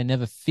found that they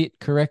never fit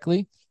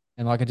correctly.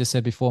 And like I just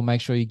said before,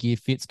 make sure your gear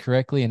fits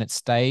correctly and it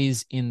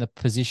stays in the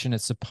position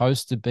it's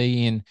supposed to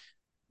be in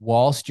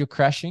whilst you're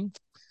crashing.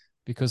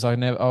 Because I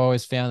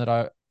always found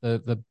that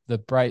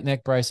the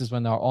neck braces,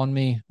 when they were on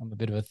me, I'm a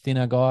bit of a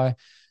thinner guy,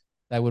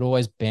 they would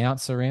always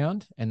bounce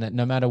around, and that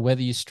no matter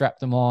whether you strap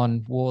them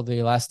on, wore the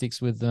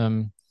elastics with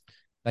them,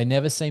 they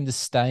never seem to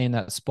stay in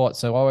that spot.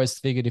 So I always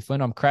figured, if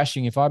when I'm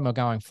crashing, if I'm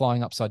going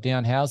flying upside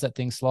down, how's that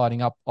thing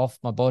sliding up off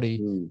my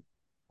body?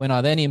 When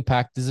I then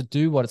impact, does it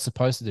do what it's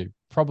supposed to do?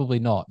 Probably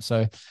not.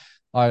 So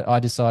I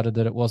decided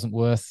that it wasn't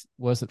worth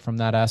it from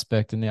that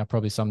aspect. And now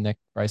probably some neck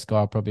brace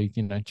guy will probably,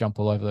 jump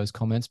all over those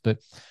comments, but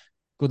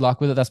good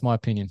luck with it. That's my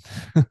opinion.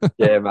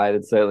 Yeah, mate,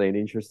 it's certainly an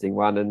interesting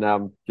one.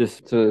 And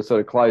just to sort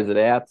of close it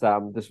out,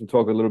 just to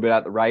talk a little bit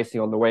about the racing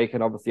on the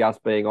weekend. Obviously, us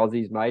being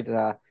Aussies, mate,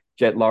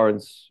 Jet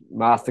Lawrence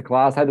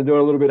masterclass had to do it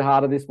a little bit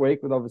harder this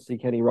week, with obviously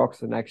Kenny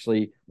Roxon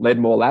actually led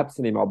more laps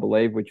than him, I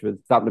believe, which was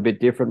something a bit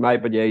different,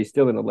 mate. But yeah, he's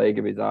still in a league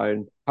of his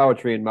own.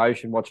 Poetry in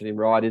motion, watching him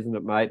ride, isn't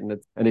it, mate?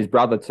 And his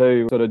brother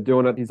too, sort of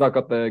doing it. He's like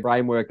got the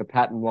framework, the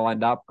pattern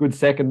lined up. Good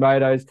second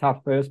motos,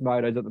 tough first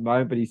motos at the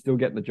moment, but he's still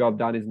getting the job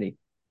done, isn't he?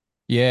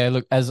 Yeah,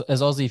 look, as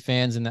Aussie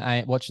fans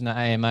watching the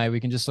AMA, we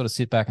can just sort of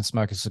sit back and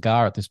smoke a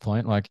cigar at this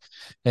point. Like,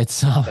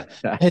 it's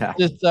it's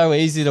just so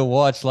easy to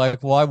watch.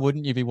 Like, why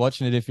wouldn't you be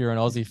watching it if you're an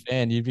Aussie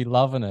fan? You'd be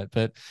loving it.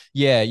 But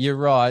yeah, you're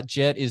right.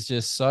 Jet is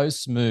just so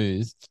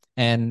smooth,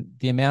 and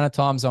the amount of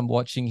times I'm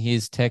watching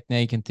his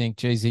technique and think,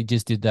 geez, he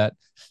just did that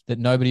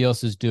nobody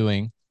else is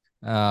doing,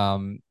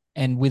 and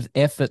with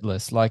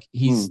effortless. Like,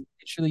 he's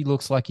literally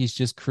looks like he's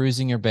just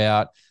cruising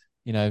about,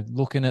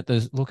 looking at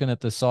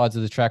the sides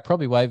of the track,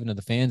 probably waving to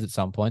the fans at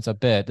some points. I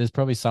bet there's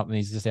probably something,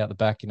 he's just out the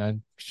back,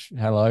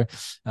 hello.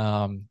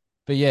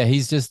 But yeah,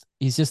 he's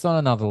just on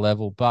another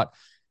level. But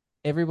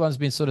everyone's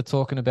been sort of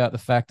talking about the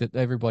fact that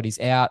everybody's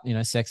out.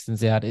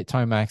 Sexton's out,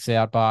 Tomac's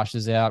out, Barsh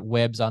is out,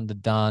 Webb's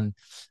underdone,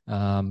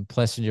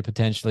 Plessinger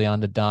potentially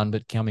underdone,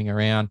 but coming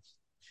around.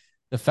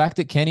 The fact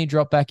that Kenny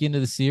dropped back into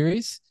the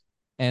series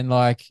and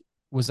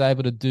was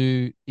able to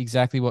do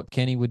exactly what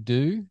Kenny would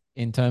do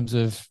in terms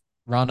of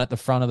run at the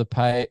front of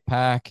the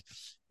pack,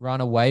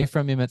 run away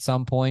from him at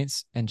some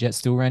points, and Jet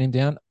still ran him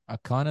down. I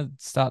kind of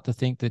start to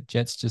think that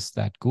Jet's just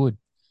that good,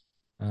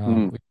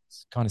 which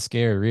is kind of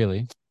scary,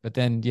 really. But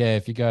then, yeah,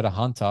 if you go to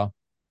Hunter,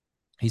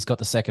 he's got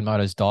the second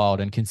motos dialed,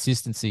 and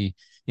consistency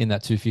in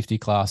that 250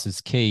 class is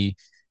key.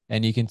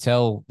 And you can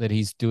tell that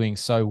he's doing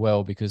so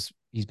well because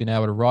he's been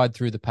able to ride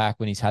through the pack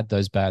when he's had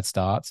those bad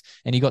starts.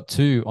 And he got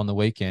two on the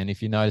weekend.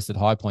 If you noticed at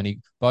High Point,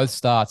 both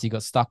starts, he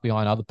got stuck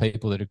behind other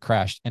people that had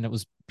crashed, and it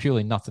was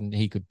purely nothing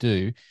he could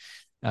do.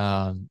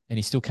 And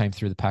he still came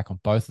through the pack on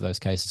both of those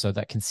cases. So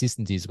that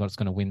consistency is what's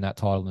going to win that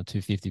title in the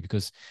 250,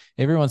 because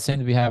everyone seemed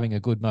to be having a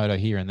good moto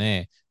here and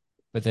there.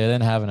 but they're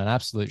then having an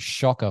absolute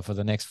shocker for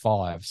the next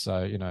 5.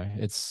 So,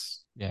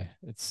 it's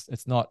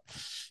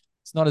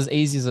not as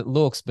easy as it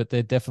looks, but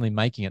they're definitely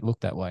making it look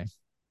that way.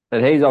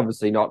 And he's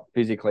obviously not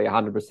physically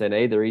 100%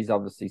 either. He's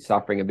obviously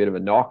suffering a bit of a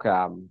knock,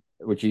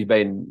 which he's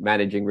been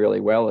managing really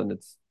well. And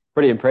it's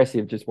pretty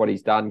impressive just what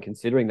he's done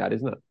considering that,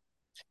 isn't it?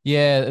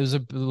 Yeah, it was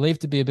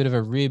believed to be a bit of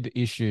a rib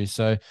issue.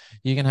 So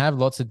you can have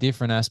lots of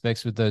different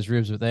aspects with those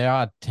ribs, but they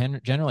are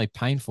generally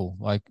painful.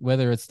 Like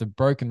whether it's the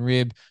broken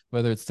rib,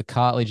 whether it's the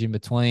cartilage in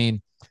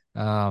between,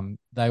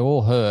 they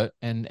all hurt.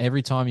 And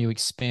every time you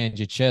expand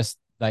your chest,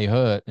 they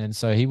hurt. And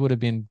so he would have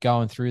been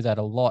going through that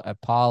a lot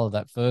at Parla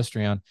that first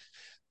round.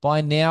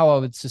 By now, I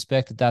would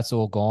suspect that that's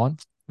all gone,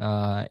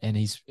 and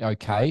he's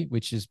okay,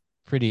 which is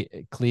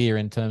pretty clear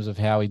in terms of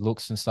how he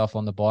looks and stuff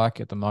on the bike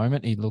at the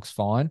moment. He looks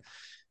fine.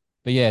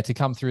 But yeah, to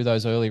come through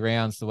those early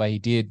rounds the way he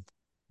did,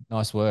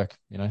 nice work.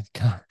 Yeah.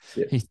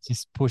 He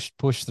just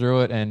pushed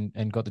through it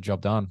and got the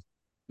job done.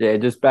 Yeah,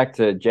 just back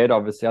to Jed,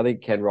 obviously, I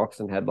think Ken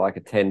Roxon had like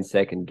a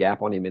 10-second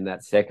gap on him in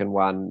that second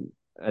one.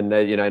 And,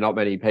 not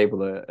many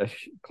people are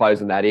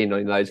closing that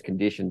in those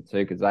conditions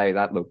too, because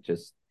that looked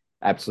just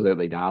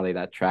absolutely gnarly,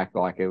 that track.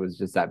 Like it was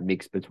just that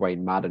mix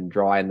between mud and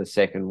dry in the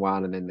second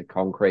one, and then the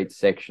concrete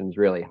section's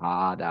really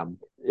hard.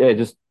 Yeah,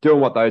 just doing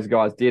what those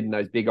guys did in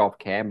those big off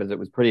campers, it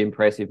was pretty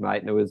impressive,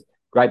 mate. And it was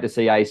great to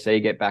see AC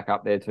get back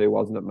up there too,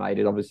 wasn't it, mate?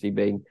 It obviously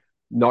been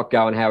not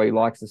going how he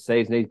likes the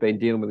season. He's been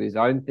dealing with his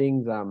own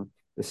things.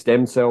 The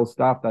stem cell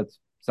stuff, that's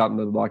something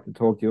that I'd like to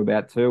talk to you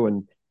about too.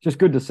 And just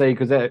good to see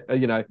because,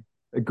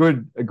 a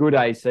good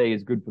AC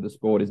is good for the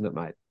sport, isn't it,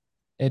 mate?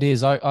 It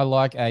is. I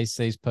like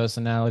AC's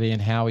personality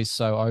and how he's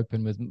so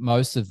open with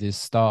most of this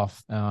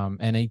stuff.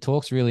 And he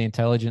talks really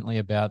intelligently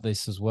about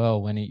this as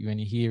well. When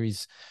you hear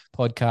his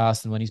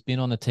podcast and when he's been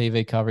on the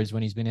TV coverage,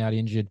 when he's been out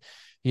injured,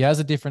 he has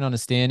a different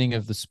understanding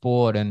of the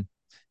sport. And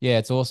yeah,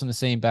 it's awesome to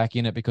see him back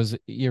in it because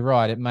you're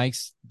right. It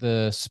makes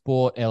the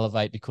sport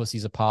elevate because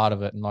he's a part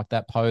of it. And like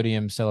that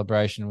podium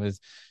celebration with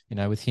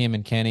him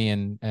and Kenny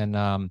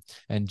and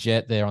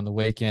Jet there on the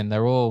weekend,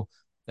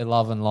 they're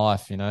loving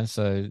life,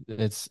 so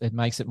it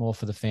makes it more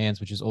for the fans,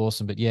 which is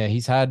awesome. But yeah,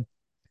 he's had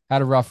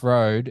a rough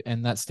road,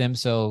 and that stem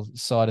cell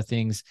side of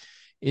things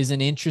is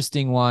an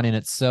interesting one in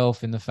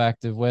itself, in the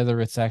fact of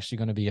whether it's actually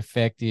going to be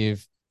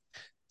effective.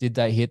 Did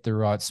they hit the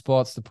right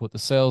spots to put the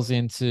cells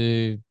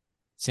into?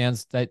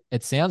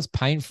 It sounds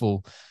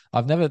painful.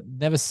 I've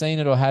never seen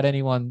it or had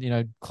anyone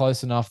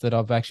close enough that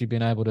I've actually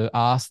been able to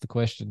ask the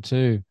question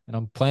to, and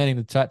I'm planning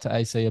to chat to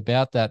AC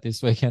about that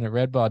this weekend at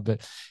Redbud.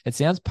 But it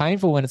sounds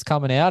painful when it's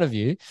coming out of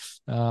you.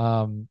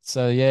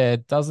 So yeah,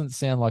 it doesn't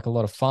sound like a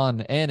lot of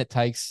fun, and it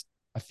takes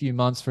a few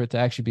months for it to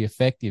actually be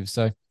effective.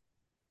 So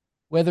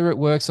whether it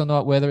works or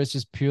not, whether it's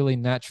just purely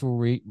natural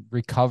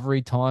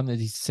recovery time that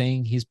he's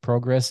seeing his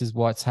progress is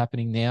what's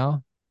happening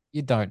now,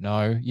 you don't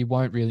know. You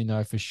won't really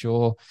know for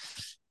sure.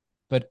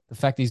 But the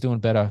fact he's doing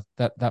better,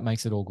 that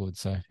makes it all good.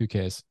 So who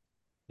cares?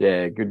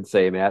 Yeah, good to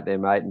see him out there,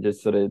 mate, and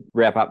just sort of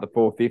wrap up the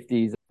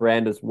 450s.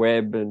 Brandis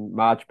Webb and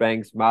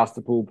Marchbanks,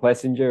 Masterpool,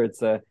 Plessinger.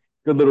 It's a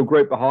good little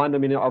group behind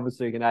them. I mean,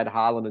 obviously you can add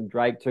Harlan and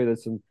Drake too.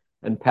 There's some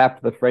and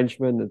Pap, the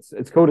Frenchman.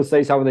 It's cool to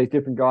see some of these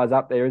different guys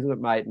up there, isn't it,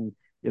 mate? And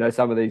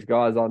some of these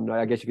guys on,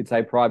 I guess you could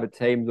say, private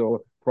teams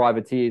or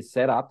privateers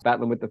setups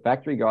battling with the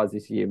factory guys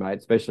this year, mate,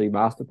 especially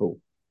Masterpool.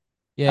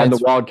 Yeah, And the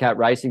Wildcat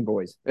Racing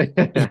Boys.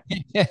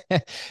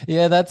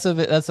 yeah, that's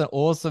an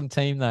awesome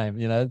team name.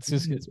 It's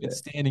been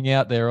standing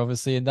out there,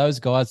 obviously, and those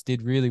guys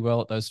did really well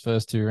at those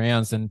first 2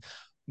 rounds, and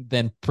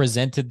then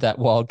presented that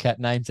Wildcat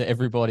name to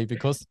everybody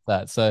because of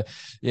that. So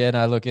yeah,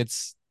 no, look,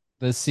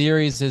 the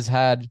series has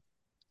had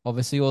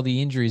obviously all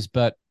the injuries,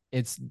 but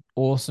it's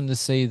awesome to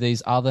see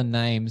these other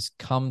names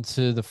come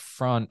to the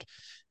front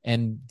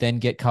and then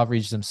get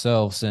coverage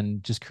themselves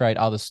and just create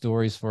other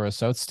stories for us.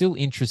 So it's still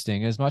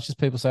interesting. As much as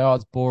people say, oh,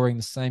 it's boring,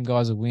 the same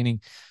guys are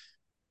winning,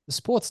 the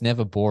sport's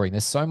never boring.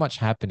 There's so much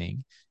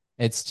happening.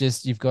 It's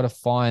just you've got to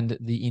find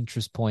the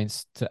interest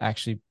points to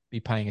actually be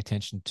paying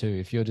attention to.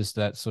 If you're just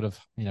that sort of,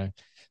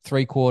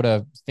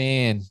 3/4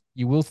 fan,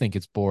 you will think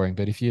it's boring.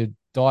 But if you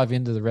dive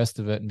into the rest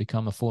of it and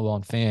become a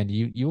full-on fan,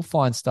 you'll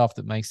find stuff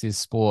that makes this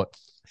sport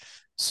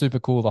super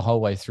cool the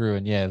whole way through.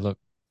 And yeah, look,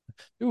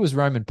 it was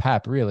Roman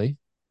Pap, really.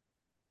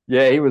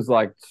 Yeah, he was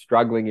like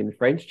struggling in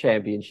French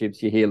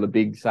championships. You hear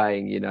Lebig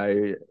saying,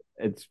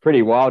 it's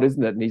pretty wild,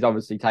 isn't it? And he's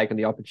obviously taken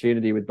the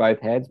opportunity with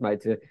both hands,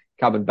 mate, to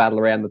come and battle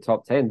around the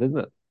top 10, isn't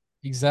it?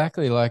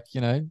 Exactly. Like,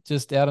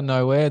 just out of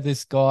nowhere,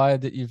 this guy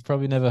that you've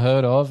probably never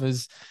heard of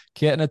is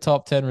getting a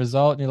top 10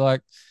 result. And you're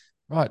like,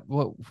 right,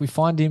 well, if we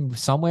find him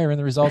somewhere in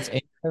the results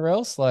anywhere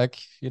else, like,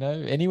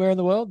 anywhere in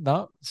the world?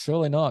 No,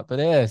 surely not. But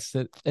yes,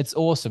 it's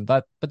awesome.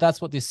 But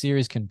that's what this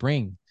series can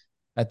bring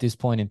at this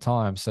point in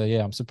time. So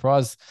yeah, I'm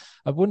surprised.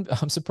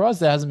 I'm surprised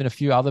there hasn't been a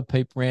few other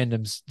people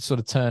randoms sort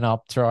of turn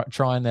up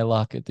trying their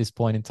luck at this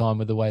point in time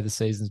with the way the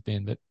season's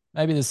been. But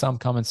maybe there's some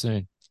coming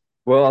soon.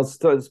 Well, I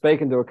was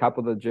speaking to a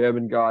couple of the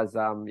German guys,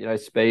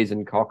 Spies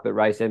and Koch that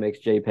race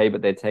MXGP,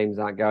 but their teams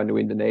aren't going to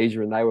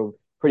Indonesia, and they were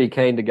pretty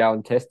keen to go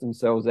and test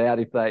themselves out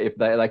if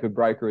they could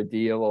broker a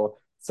deal or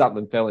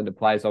something fell into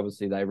place.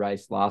 Obviously, they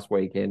raced last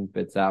weekend,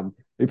 but it'd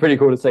be pretty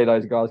cool to see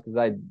those guys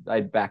because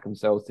they'd back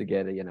themselves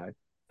together.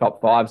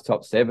 Top fives,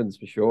 top sevens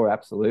for sure,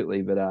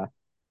 absolutely. But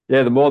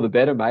yeah, the more the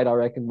better, mate. I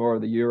reckon more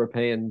of the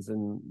Europeans,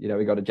 and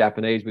we got a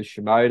Japanese with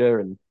Shimoda,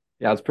 and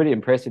it's pretty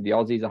impressive. The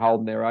Aussies are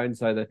holding their own,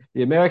 so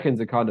the Americans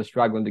are kind of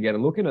struggling to get a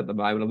look in at the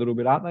moment a little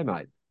bit, aren't they,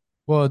 mate?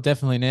 Well,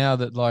 definitely now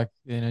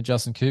that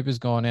Justin Cooper's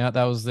gone out,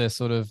 that was their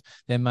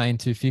main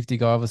 250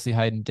 guy. Obviously,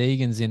 Hayden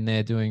Deegan's in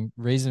there doing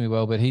reasonably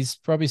well, but he's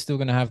probably still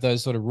going to have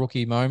those sort of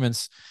rookie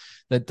moments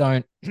that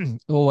don't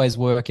always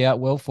work out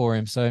well for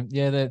him. So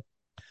yeah,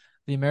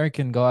 the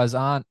American guys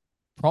aren't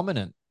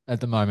prominent at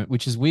the moment,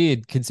 which is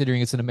weird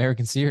considering it's an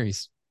American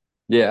series.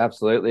 Yeah,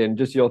 absolutely. And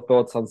just your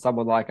thoughts on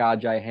someone like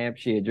RJ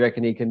Hampshire. Do you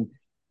reckon he can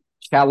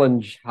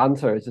challenge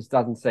Hunter? It just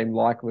doesn't seem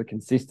like the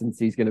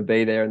consistency is going to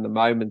be there in the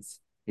moments.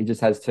 He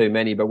just has too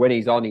many. But when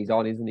he's on,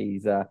 isn't he?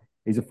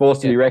 He's a force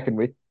to be reckoned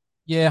with.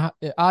 Yeah,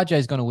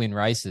 RJ's going to win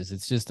races.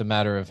 It's just a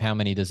matter of how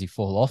many does he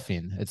fall off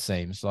in, it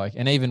seems like.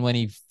 And even when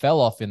he fell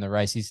off in the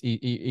race,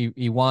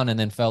 he won and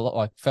then fell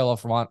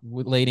off one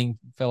leading,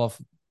 fell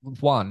off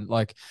one.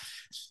 Like,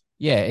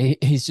 yeah,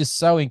 he's just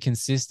so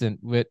inconsistent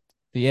with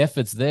the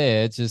efforts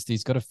there. It's just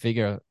he's got to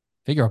figure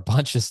a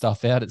bunch of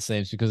stuff out, it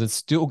seems, because it's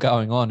still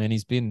going on, and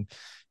he's been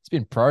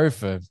pro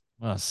for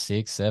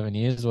 6-7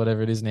 years,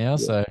 whatever it is now. Yeah.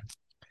 So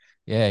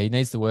yeah, he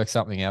needs to work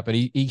something out, but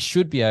he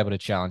should be able to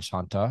challenge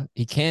Hunter.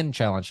 He can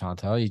challenge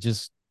Hunter. He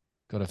just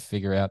got to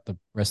figure out the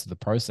rest of the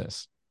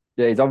process.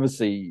 Yeah, he's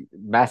obviously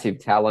massive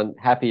talent,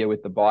 happier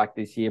with the bike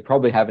this year,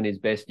 probably having his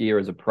best year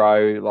as a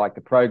pro. Like,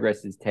 the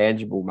progress is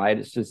tangible, mate.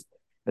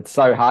 It's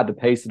so hard to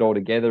piece it all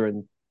together,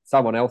 and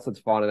someone else that's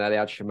finding that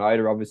out,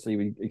 Shimoda. Obviously,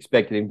 we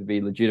expected him to be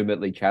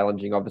legitimately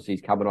challenging. Obviously,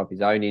 he's coming off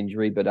his own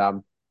injury, but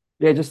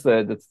yeah, just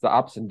the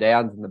ups and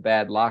downs and the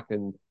bad luck,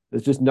 and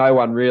there's just no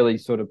one really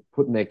sort of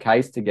putting their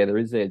case together,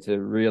 is there, to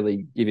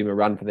really give him a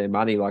run for their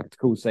money? Like, it's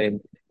cool seeing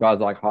guys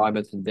like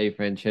Hymas and Di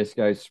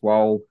Francesco,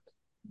 Swoll,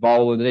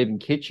 Boland, and even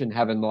Kitchen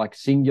having like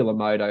singular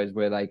motos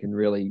where they can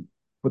really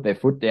put their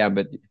foot down.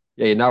 But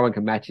yeah, no one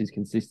can match his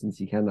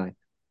consistency, can they?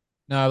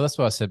 No, that's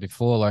what I said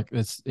before. Like,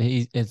 it's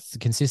the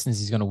consistency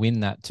he's going to win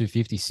that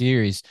 250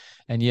 series.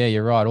 And yeah,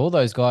 you're right. All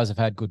those guys have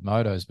had good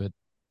motos, but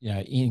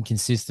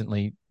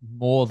inconsistently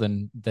more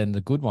than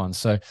the good ones.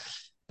 So,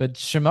 but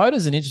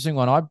Shimoda's an interesting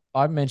one.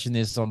 I mentioned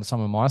this on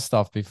some of my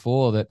stuff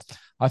before, that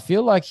I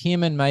feel like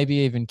him and maybe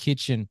even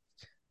Kitchen,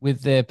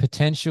 with their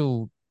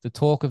potential, the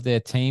talk of their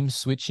team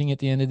switching at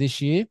the end of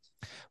this year,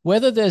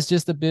 whether there's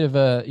just a bit of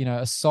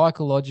a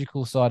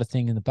psychological side of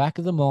thing in the back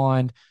of the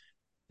mind,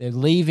 they're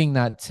leaving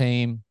that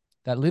team.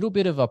 That little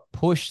bit of a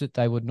push that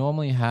they would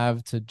normally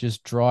have to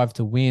just drive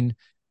to win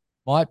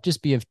might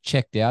just be have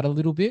checked out a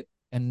little bit.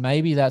 And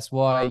maybe that's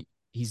why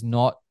he's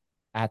not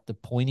at the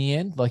pointy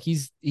end. Like,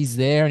 he's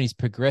there and he's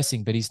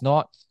progressing, but he's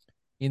not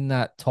in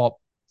that top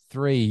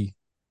three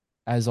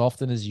as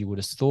often as you would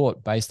have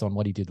thought based on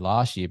what he did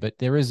last year. But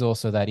there is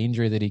also that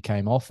injury that he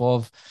came off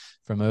of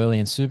from early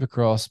in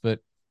Supercross, but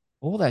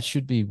all that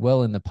should be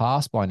well in the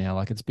past by now.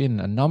 Like, it's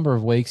been a number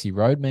of weeks. He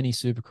rode many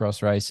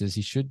Supercross races.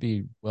 He should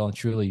be well and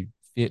truly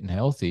fit and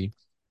healthy.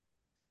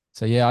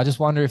 So yeah, I just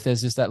wonder if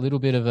there's just that little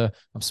bit of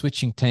I'm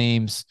switching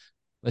teams.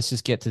 Let's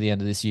just get to the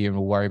end of this year and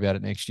we'll worry about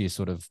it next year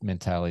sort of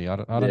mentality. I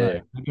don't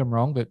know. Maybe I'm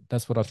wrong, but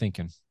that's what I'm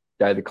thinking.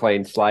 Go the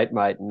clean slate,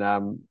 mate.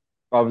 And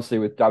obviously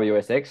with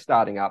WSX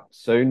starting up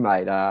soon,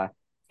 mate, it's going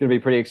to be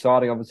pretty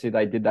exciting. Obviously,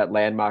 they did that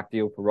landmark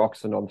deal for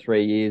Roxon on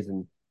 3 years,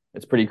 and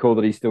it's pretty cool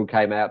that he still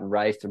came out and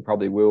raced, and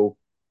probably will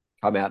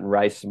come out and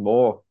race some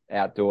more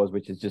outdoors,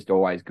 which is just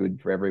always good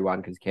for everyone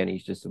because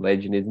Kenny's just a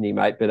legend, isn't he,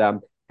 mate?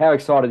 But how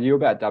excited are you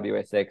about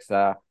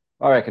WSX?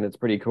 I reckon it's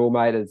pretty cool,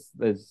 mate.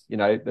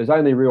 There's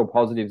only real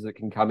positives that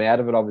can come out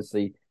of it.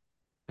 Obviously,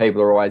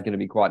 people are always going to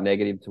be quite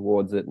negative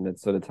towards it, and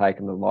it's sort of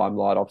taken the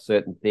limelight off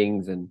certain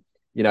things. And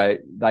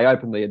they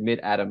openly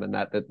admit, Adam, and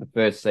that the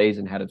first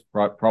season had its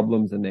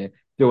problems, and they're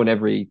doing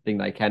everything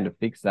they can to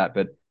fix that.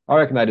 But I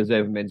reckon they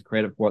deserve immense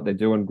credit for what they're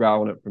doing,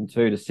 growing it from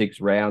 2 to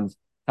 6 rounds,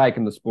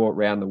 taking the sport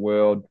around the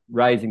world,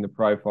 raising the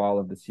profile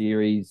of the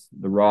series,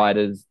 the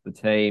riders, the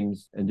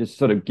teams, and just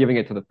sort of giving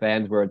it to the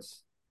fans, where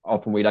it's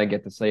often we don't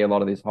get to see a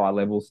lot of this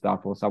high-level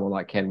stuff, or someone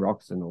like Ken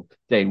Roxon or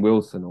Dean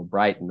Wilson or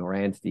Brayton or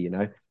Anstey,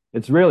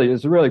 It's a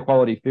really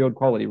quality field,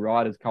 quality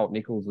riders, Colt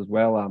Nichols as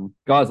well.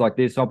 Guys like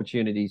this,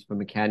 opportunities for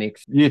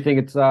mechanics. You think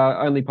it's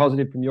only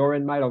positive from your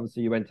end, mate?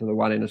 Obviously, you went to the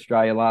one in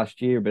Australia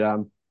last year, but I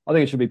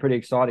think it should be pretty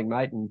exciting,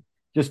 mate. And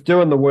just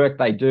doing the work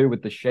they do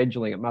with the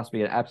scheduling, it must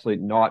be an absolute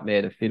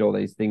nightmare to fit all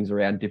these things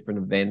around different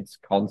events,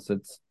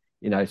 concerts,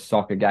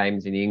 soccer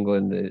games in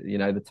England,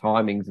 the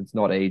timings. It's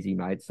not easy,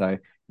 mate. So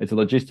it's a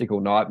logistical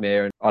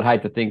nightmare. And I'd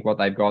hate to think what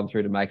they've gone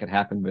through to make it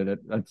happen, but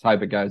let's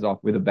hope it goes off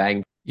with a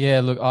bang.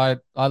 Yeah, look, I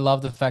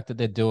love the fact that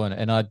they're doing it,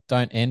 and I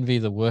don't envy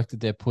the work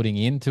that they're putting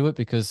into it,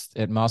 because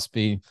it must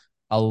be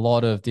a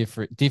lot of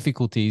different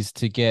difficulties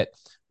to get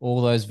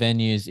all those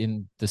venues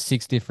in the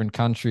 6 different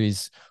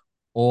countries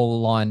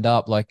all lined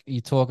up. Like,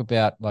 you talk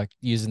about like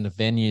using the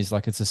venues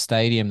like it's a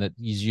stadium that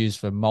is used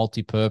for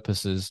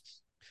multi-purposes.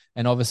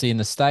 And obviously in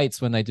the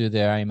States, when they do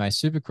their AMA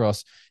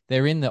Supercross,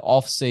 they're in the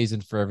off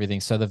season for everything.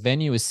 So the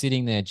venue is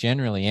sitting there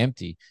generally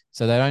empty.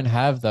 So they don't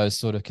have those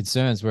sort of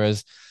concerns.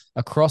 Whereas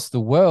across the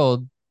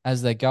world,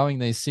 as they're going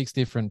these 6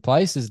 different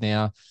places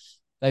now,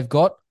 they've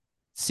got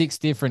 6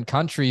 different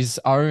countries'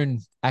 own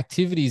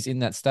activities in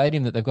that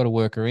stadium that they've got to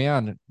work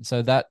around.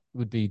 So that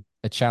would be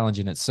a challenge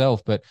in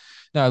itself. But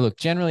no, look,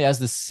 generally as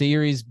the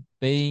series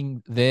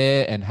being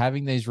there and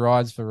having these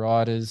rides for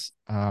riders,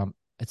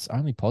 it's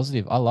only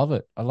positive. I love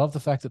it. I love the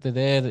fact that they're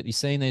there, that you're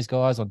seeing these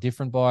guys on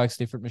different bikes,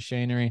 different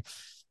machinery,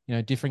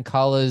 different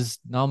colors,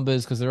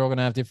 numbers, because they're all going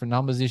to have different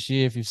numbers this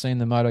year. If you've seen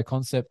the Moto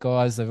Concept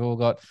guys, they've all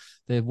got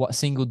their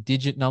single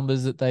digit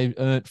numbers that they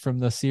earned from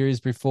the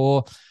series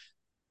before.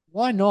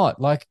 Why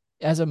not? Like,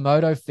 as a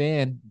moto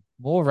fan,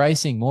 more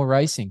racing,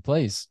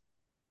 please.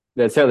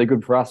 Yeah, it's certainly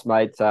good for us,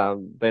 mate,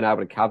 being able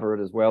to cover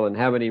it as well. And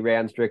how many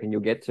rounds do you reckon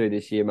you'll get to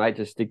this year, mate?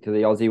 Just stick to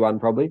the Aussie one,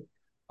 probably.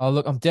 Oh,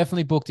 look, I'm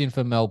definitely booked in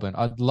for Melbourne.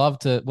 I'd love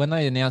to. When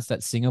they announced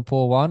that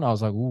Singapore one, I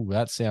was like, "Ooh,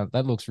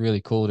 that looks really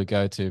cool to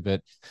go to."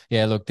 But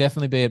yeah, look,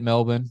 definitely be at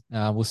Melbourne.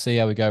 We'll see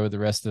how we go with the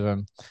rest of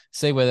them.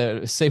 See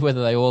whether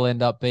they all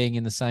end up being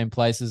in the same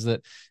places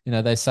that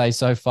they say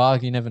so far.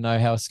 You never know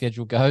how a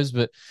schedule goes,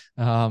 but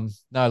no,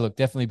 look,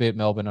 definitely be at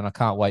Melbourne, and I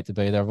can't wait to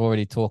be there. I've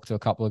already talked to a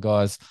couple of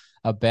guys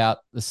about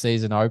the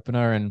season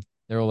opener, and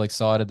they're all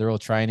excited. They're all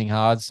training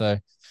hard, so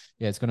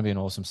yeah, it's going to be an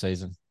awesome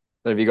season.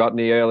 Have you got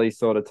any early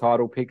sort of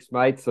title picks,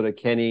 mate? Sort of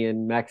Kenny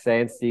and Max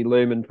Anstey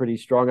looming pretty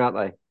strong, aren't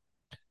they?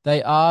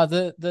 They are.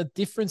 The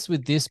difference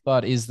with this,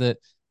 but is that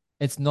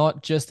it's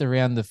not just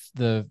around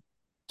the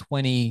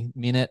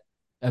 20-minute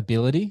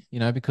ability,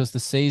 because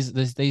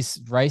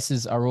these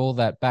races are all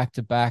that back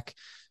to back.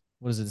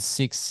 What is it,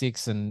 6,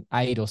 6, and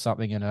 8 or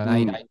something, and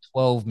an 8,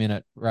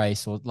 12-minute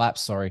race or lap,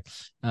 sorry.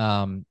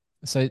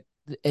 So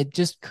it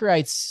just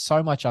creates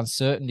so much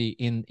uncertainty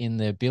in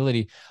the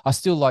ability. I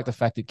still like the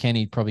fact that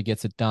Kenny probably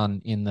gets it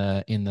done in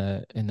the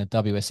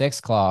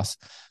WSX class,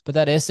 but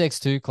that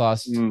SX2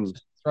 class,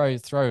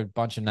 throw a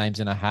bunch of names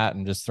in a hat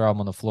and just throw them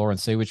on the floor and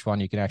see which one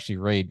you can actually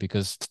read,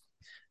 because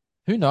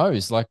who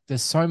knows? Like,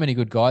 there's so many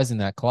good guys in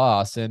that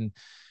class, and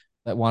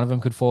that one of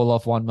them could fall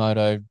off one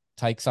moto,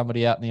 take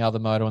somebody out in the other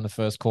moto in the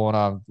first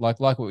corner, like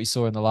what we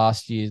saw in the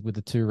last year with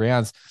the 2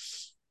 rounds.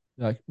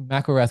 Like,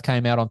 McElrath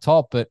came out on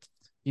top, but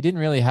he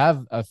didn't really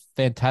have a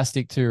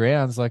fantastic 2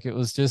 rounds. Like, it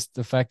was just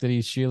the fact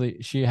that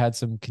she had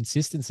some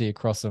consistency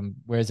across them,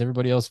 whereas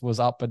everybody else was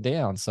up and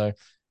down. So,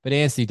 but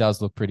Anstey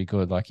does look pretty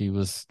good. Like, he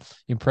was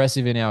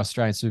impressive in our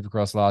Australian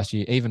Supercross last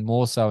year, even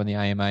more so in the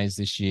AMAs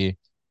this year.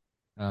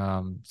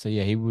 So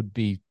yeah, he would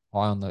be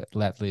high on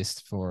that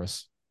list for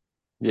us.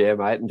 Yeah,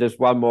 mate. And just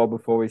one more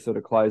before we sort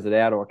of close it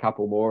out, or a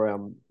couple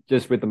more.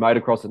 Just with the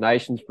Motocross of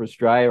Nations for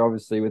Australia,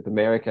 obviously with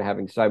America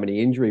having so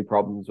many injury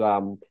problems.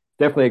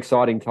 Definitely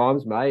exciting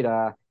times, mate.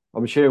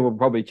 I'm sure we'll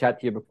probably chat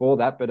to you before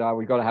that, but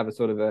we've got to have a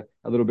sort of a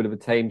little bit of a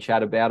team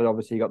chat about it.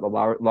 Obviously, you got the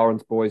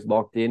Lawrence boys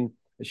locked in,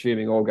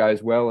 assuming all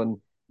goes well, and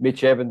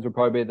Mitch Evans will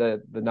probably be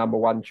the number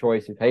one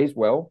choice if he's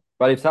well.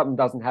 But if something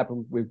doesn't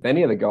happen with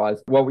any of the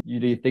guys, what do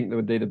you think that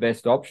would be the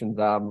best options?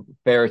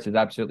 Ferris is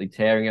absolutely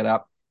tearing it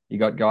up. You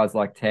got guys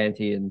like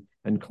Tanti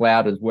and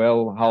Cloud as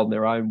well, holding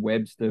their own.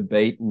 Webster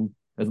beat, and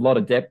there's a lot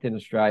of depth in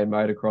Australian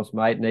motocross,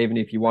 mate. And even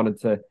if you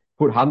wanted to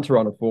put Hunter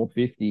on a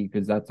 450,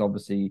 because that's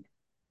obviously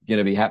going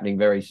to be happening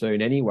very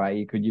soon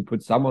anyway, could you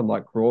put someone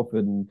like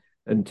Crawford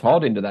and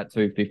Todd into that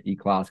 250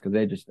 class, because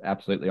they're just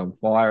absolutely on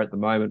fire at the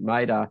moment,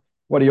 mate.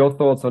 What are your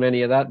thoughts on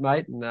any of that,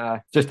 mate?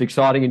 And just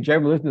exciting in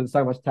general, isn't it? There's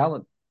so much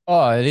talent.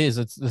 Oh, it is.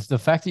 It's the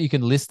fact that you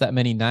can list that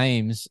many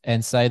names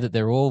and say that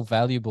they're all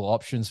valuable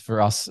options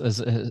for us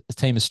as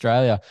Team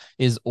Australia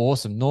is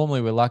awesome.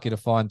 Normally, we're lucky to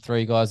find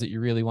 3 guys that you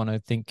really want to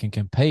think can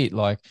compete.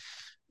 Like,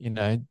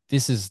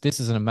 this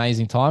is an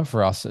amazing time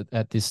for us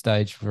at this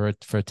stage for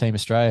Team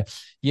Australia.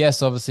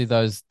 Yes, obviously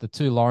the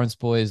 2 Lawrence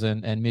boys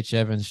and Mitch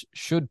Evans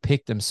should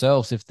pick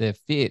themselves if they're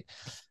fit.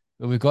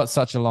 But we've got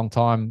such a long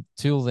time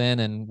till then,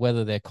 and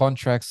whether their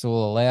contracts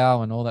will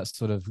allow and all that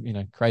sort of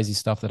crazy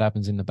stuff that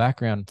happens in the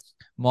background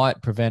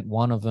might prevent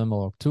one of them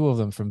or 2 of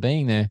them from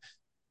being there.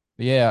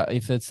 But yeah,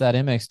 if it's that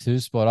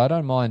MX2 spot, I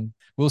don't mind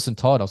Wilson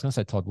Todd. I was going to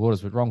say Todd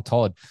Waters, but wrong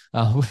Todd.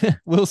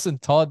 Wilson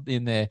Todd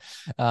in there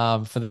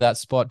for that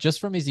spot, just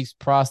from his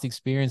past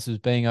experiences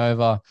being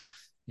over.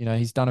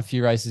 He's done a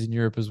few races in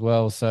Europe as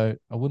well, so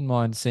I wouldn't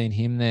mind seeing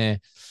him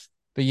there.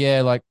 But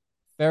yeah, like,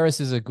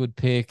 Ferris is a good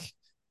pick.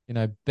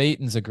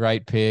 Beaton's a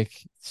great pick.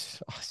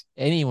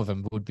 Any of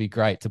them would be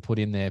great to put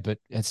in there, but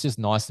it's just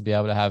nice to be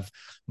able to have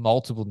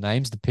multiple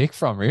names to pick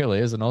from, really,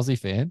 as an Aussie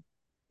fan.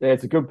 Yeah,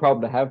 it's a good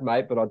problem to have,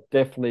 mate, but I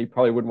definitely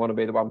probably wouldn't want to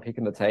be the one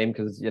picking the team,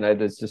 because,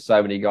 there's just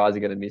so many guys are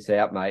going to miss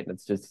out, mate, and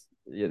it's just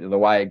the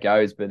way it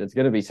goes. But it's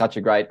going to be such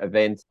a great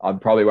event. I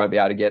probably won't be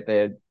able to get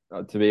there,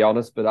 to be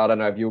honest, but I don't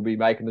know if you'll be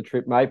making the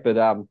trip, mate.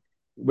 But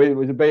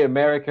would be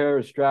America,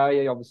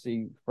 Australia,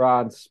 obviously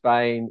France,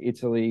 Spain,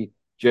 Italy,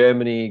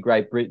 Germany,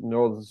 Great Britain,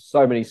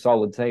 so many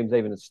solid teams,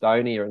 even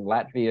Estonia and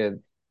Latvia,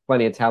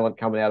 plenty of talent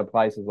coming out of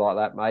places like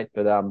that, mate.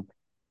 But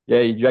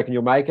yeah, do you reckon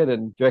you'll make it?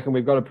 And do you reckon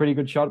we've got a pretty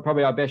good shot,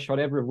 probably our best shot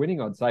ever of winning,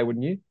 I'd say,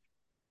 wouldn't you?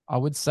 I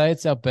would say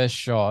it's our best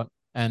shot,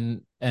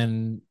 and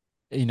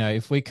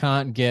if we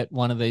can't get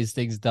one of these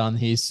things done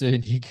here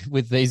soon,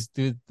 with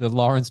the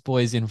Lawrence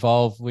boys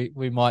involved,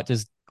 we might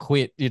just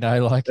quit.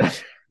 Like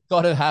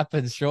got to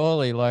happen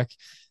surely. Like,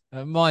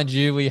 mind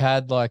you, we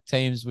had like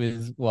teams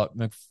with what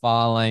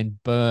McFarlane,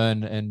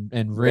 Byrne,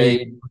 and Reed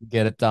Reed, couldn't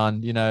get it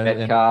done. And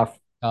Metcalf.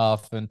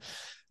 half, and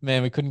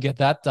man, we couldn't get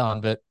that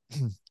done. But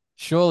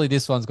surely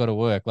this one's got to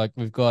work. Like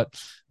we've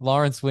got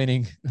Lawrence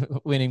winning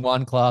winning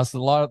one class,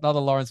 another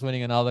Lawrence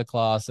winning another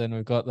class, and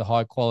we've got the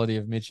high quality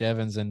of Mitch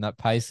Evans and that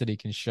pace that he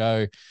can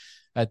show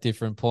at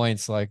different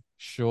points. Like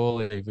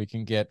surely we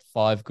can get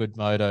 5 good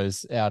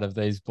motos out of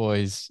these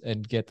boys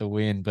and get the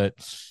win. But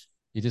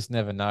you just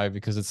never know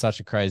because it's such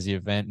a crazy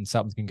event and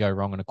something can go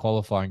wrong in a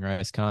qualifying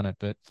race, can't it?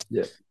 But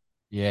Yeah.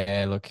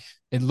 yeah, look,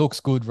 it looks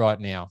good right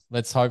now.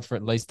 Let's hope for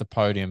at least the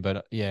podium.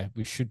 But yeah,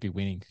 we should be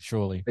winning,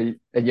 surely.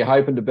 Are you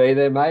hoping to be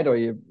there, mate, or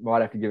you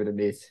might have to give it a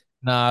miss?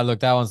 Nah, look,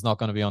 that one's not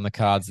going to be on the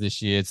cards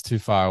this year. It's too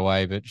far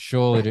away, but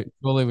surely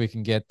we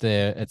can get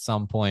there at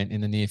some point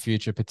in the near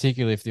future,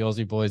 particularly if the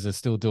Aussie boys are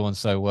still doing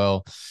so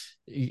well.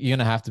 You're going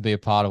to have to be a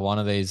part of one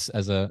of these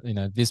as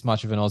this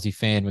much of an Aussie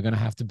fan. We're going to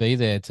have to be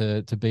there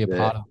to be a Yeah.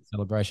 part of the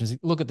celebrations.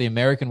 Look at the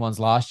American ones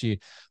last year.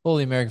 All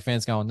the American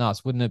fans going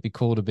nuts. Wouldn't it be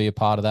cool to be a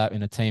part of that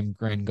in a team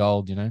green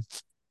gold?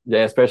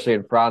 Yeah, especially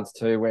in France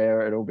too,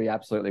 where it'll be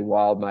absolutely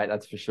wild, mate.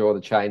 That's for sure.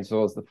 The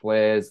chainsaws, the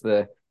flares,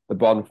 the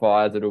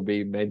bonfires, it'll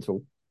be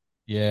mental.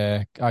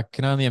 Yeah, I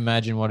can only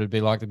imagine what it'd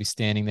be like to be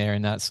standing there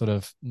in that sort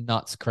of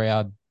nuts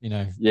crowd,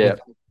 Yeah,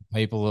 with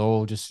people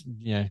all just,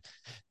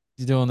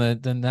 doing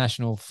the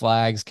national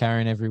flags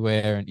carrying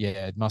everywhere. And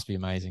yeah, it must be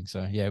amazing.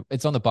 So yeah,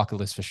 it's on the bucket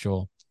list for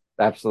sure.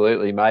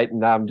 absolutely, mate.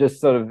 And just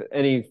sort of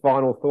any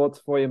final thoughts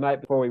for you,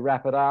 mate, before we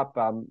wrap it up.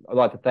 I'd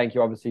like to thank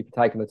you, obviously, for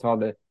taking the time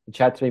to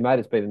chat to me, mate.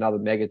 It's been another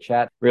mega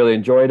chat. Really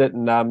enjoyed it.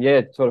 And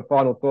yeah, sort of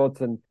final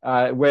thoughts and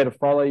where to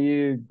follow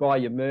you, buy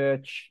your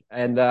merch,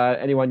 and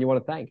anyone you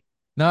want to thank.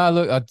 No,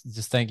 look, I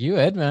just thank you,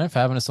 Ed, man, for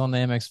having us on the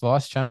MX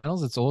Vice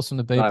channels. It's awesome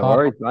to be a No part of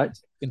worries, mate.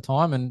 in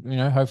time, and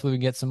hopefully we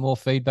can get some more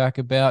feedback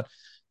about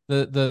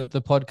the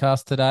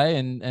podcast today,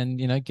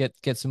 and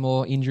get some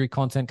more injury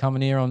content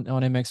coming here on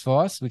MX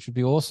Vice, which would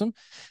be awesome.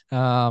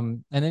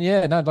 And then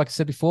yeah, no, like I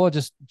said before,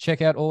 just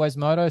check out Always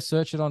Moto,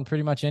 search it on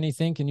pretty much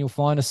anything, and you'll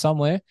find us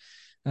somewhere.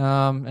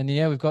 And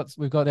yeah, we've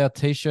got our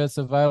t-shirts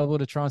available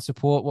to try and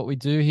support what we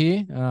do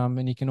here.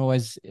 And you can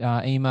always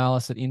email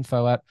us at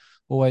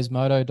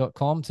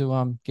info@alwaysmoto.com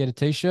to get a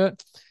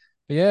t-shirt.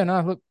 But yeah,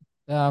 no, look,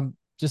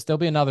 just there'll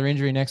be another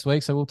injury next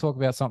week, so we'll talk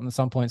about something at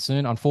some point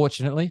soon,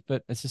 unfortunately,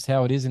 but it's just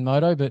how it is in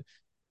moto. But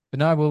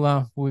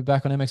no, we'll be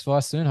back on MX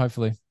Vice soon,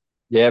 hopefully.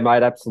 Yeah,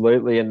 mate,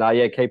 absolutely. And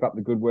yeah, keep up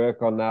the good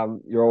work on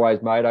your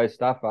Always Moto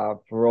stuff.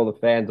 For all the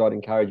fans, I'd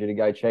encourage you to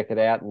go check it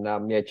out.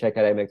 And yeah, check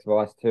out MX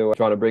Vice too.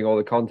 Trying to bring all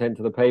the content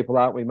to the people,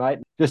 aren't we, mate?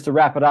 Just to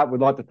wrap it up,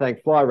 we'd like to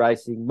thank Fly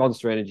Racing,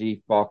 Monster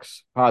Energy,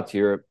 Fox, Parts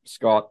Europe,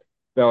 Scott,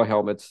 Bell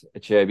Helmets,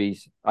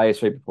 Acherbys,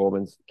 AS3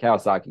 Performance,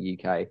 Kawasaki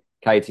UK,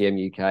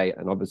 KTM UK,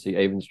 and obviously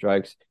Even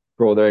Strokes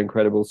for all their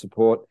incredible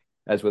support.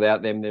 As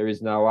without them, there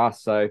is no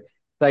us. So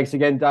thanks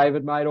again,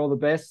 David, mate. All the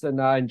best, and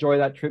enjoy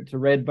that trip to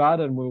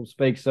Redbud, and we'll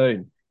speak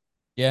soon.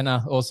 Yeah,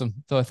 no, awesome.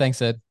 So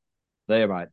thanks, Ed. See you, mate.